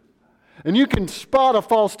conviction, and you can spot a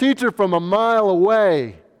false teacher from a mile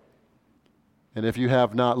away, and if you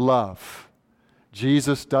have not love,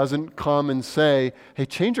 Jesus doesn't come and say, hey,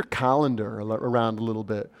 change your calendar around a little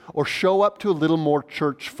bit, or show up to a little more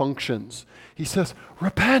church functions. He says,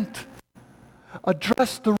 repent.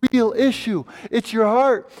 Address the real issue. It's your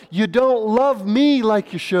heart. You don't love me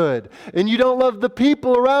like you should, and you don't love the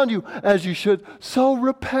people around you as you should, so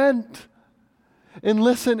repent. And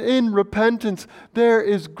listen, in repentance, there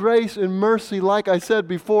is grace and mercy. Like I said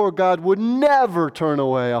before, God would never turn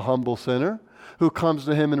away a humble sinner who comes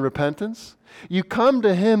to Him in repentance. You come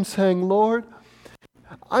to Him saying, Lord,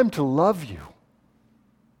 I'm to love you.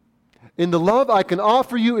 And the love I can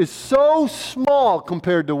offer you is so small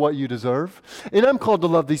compared to what you deserve. And I'm called to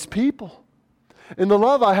love these people. And the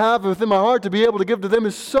love I have within my heart to be able to give to them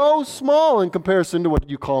is so small in comparison to what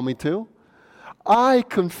you call me to. I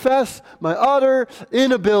confess my utter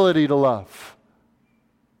inability to love.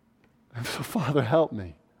 And so, Father, help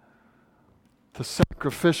me to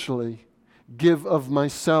sacrificially give of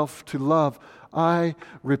myself to love. I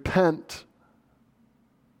repent.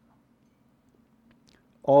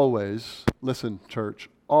 Always, listen, church,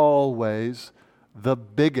 always the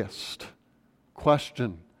biggest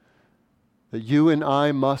question that you and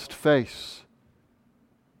I must face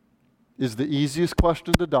is the easiest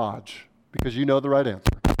question to dodge, because you know the right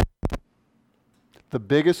answer. The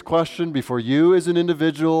biggest question before you as an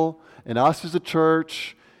individual and us as a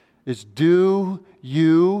church is, do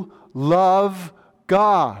you love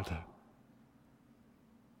God?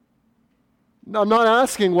 Now, I'm not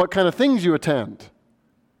asking what kind of things you attend.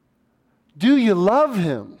 Do you love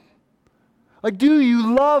Him? Like, do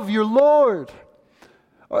you love your Lord?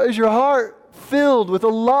 Or is your heart filled with a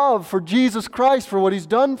love for Jesus Christ, for what He's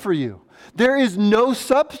done for you? There is no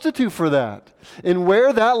substitute for that. And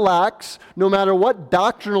where that lacks, no matter what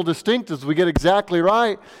doctrinal distinctives we get exactly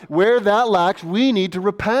right, where that lacks, we need to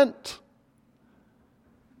repent.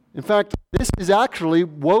 In fact, this is actually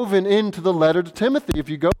woven into the letter to Timothy. If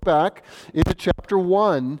you go back into chapter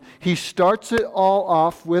 1, he starts it all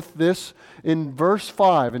off with this in verse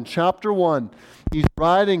 5. In chapter 1, he's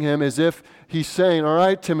writing him as if he's saying, all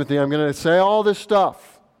right, Timothy, I'm going to say all this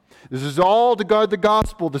stuff. This is all to guard the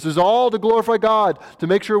gospel. This is all to glorify God, to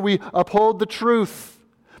make sure we uphold the truth.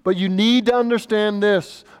 But you need to understand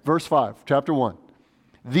this. Verse 5, chapter 1.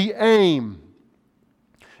 The aim,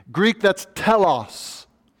 Greek that's telos,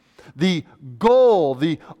 the goal,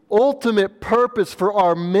 the ultimate purpose for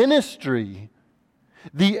our ministry,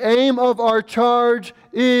 the aim of our charge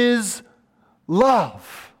is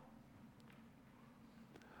love.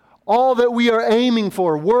 All that we are aiming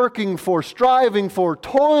for, working for, striving for,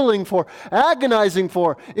 toiling for, agonizing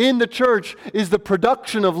for in the church is the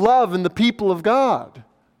production of love in the people of God.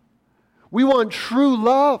 We want true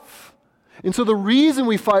love. And so the reason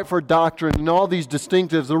we fight for doctrine and all these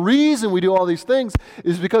distinctives, the reason we do all these things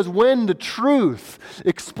is because when the truth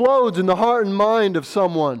explodes in the heart and mind of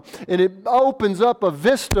someone and it opens up a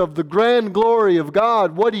vista of the grand glory of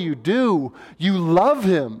God, what do? You love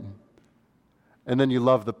Him. And then you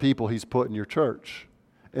love the people He's put in your church.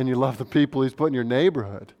 And you love the people He's put in your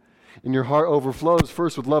neighborhood. And your heart overflows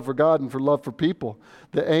first with love for God and for love for people.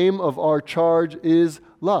 The aim of our charge is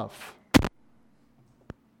love.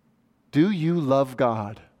 Do you love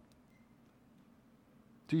God?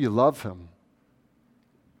 Do you love Him?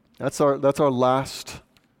 That's our last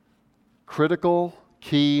critical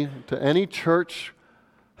key to any church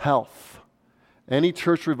health, any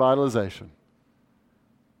church revitalization.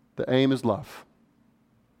 The aim is love.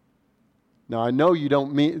 Now, I know you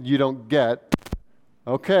don't get,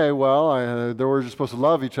 okay, well, we're just supposed to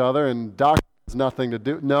love each other and doctrine has nothing to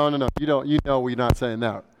do. No, you don't. You know we're not saying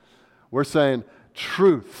that. We're saying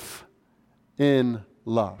truth in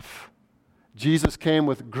love. Jesus came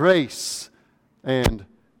with grace and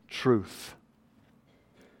truth.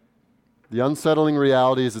 The unsettling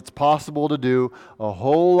reality is it's possible to do a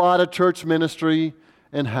whole lot of church ministry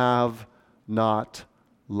and have not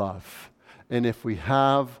love. And if we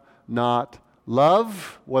have not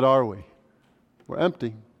love, what are we? We're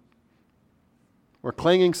empty. We're a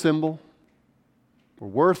clanging cymbal. We're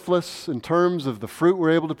worthless in terms of the fruit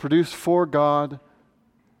we're able to produce for God.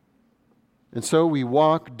 And so we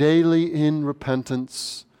walk daily in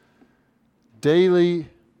repentance, daily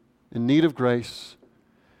in need of grace.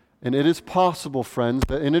 And it is possible, friends,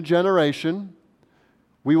 that in a generation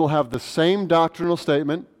we will have the same doctrinal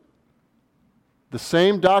statement, the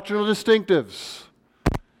same doctrinal distinctives,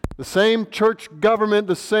 the same church government,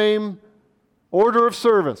 the same order of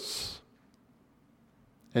service,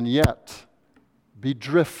 and yet be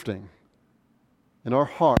drifting in our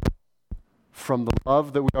heart from the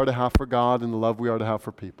love that we are to have for God and the love we are to have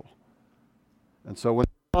for people. And so when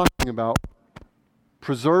we're talking about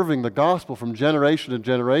preserving the gospel from generation to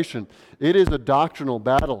generation, it is a doctrinal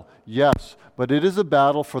battle, yes, but it is a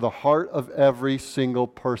battle for the heart of every single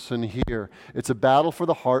person here. It's a battle for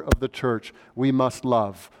the heart of the church. We must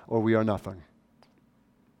love, or we are nothing.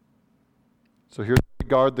 So here's how we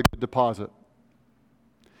guard the deposit.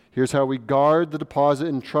 Here's how we guard the deposit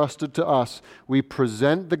entrusted to us. We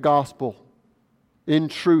present the gospel in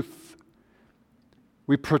truth.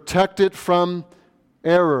 We protect it from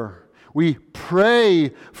error. We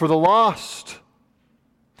pray for the lost.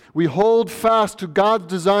 We hold fast to God's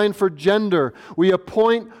design for gender. We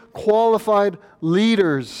appoint qualified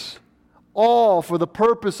leaders, all for the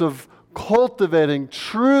purpose of cultivating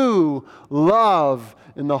true love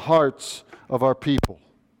in the hearts of our people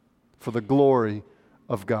for the glory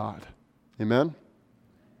of God. Amen?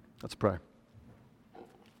 Let's pray.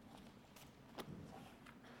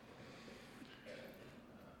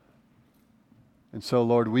 And so,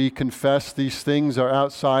 Lord, we confess these things are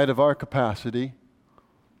outside of our capacity.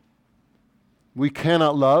 We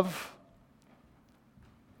cannot love.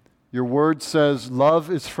 Your word says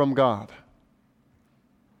love is from God.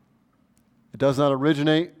 It does not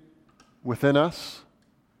originate within us.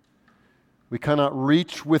 We cannot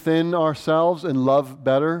reach within ourselves and love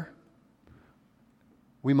better.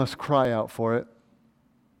 We must cry out for it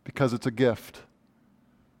because it's a gift.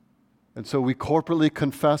 And so we corporately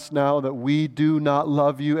confess now that we do not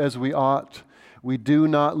love you as we ought. We do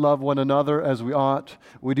not love one another as we ought.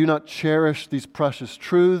 We do not cherish these precious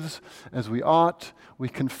truths as we ought. We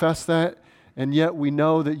confess that, and yet we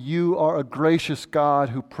know that you are a gracious God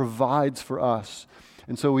who provides for us.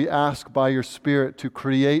 And so we ask by your Spirit to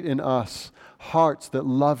create in us hearts that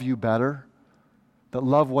love you better, that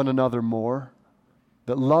love one another more,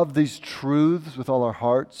 that love these truths with all our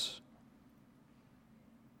hearts.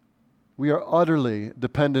 We are utterly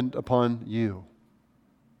dependent upon you.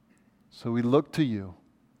 So we look to you.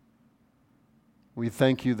 We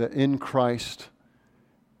thank you that in Christ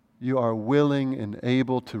you are willing and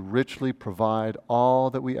able to richly provide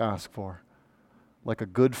all that we ask for, like a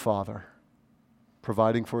good father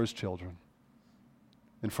providing for his children.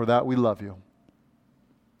 And for that we love you.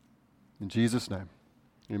 In Jesus' name,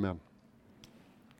 amen.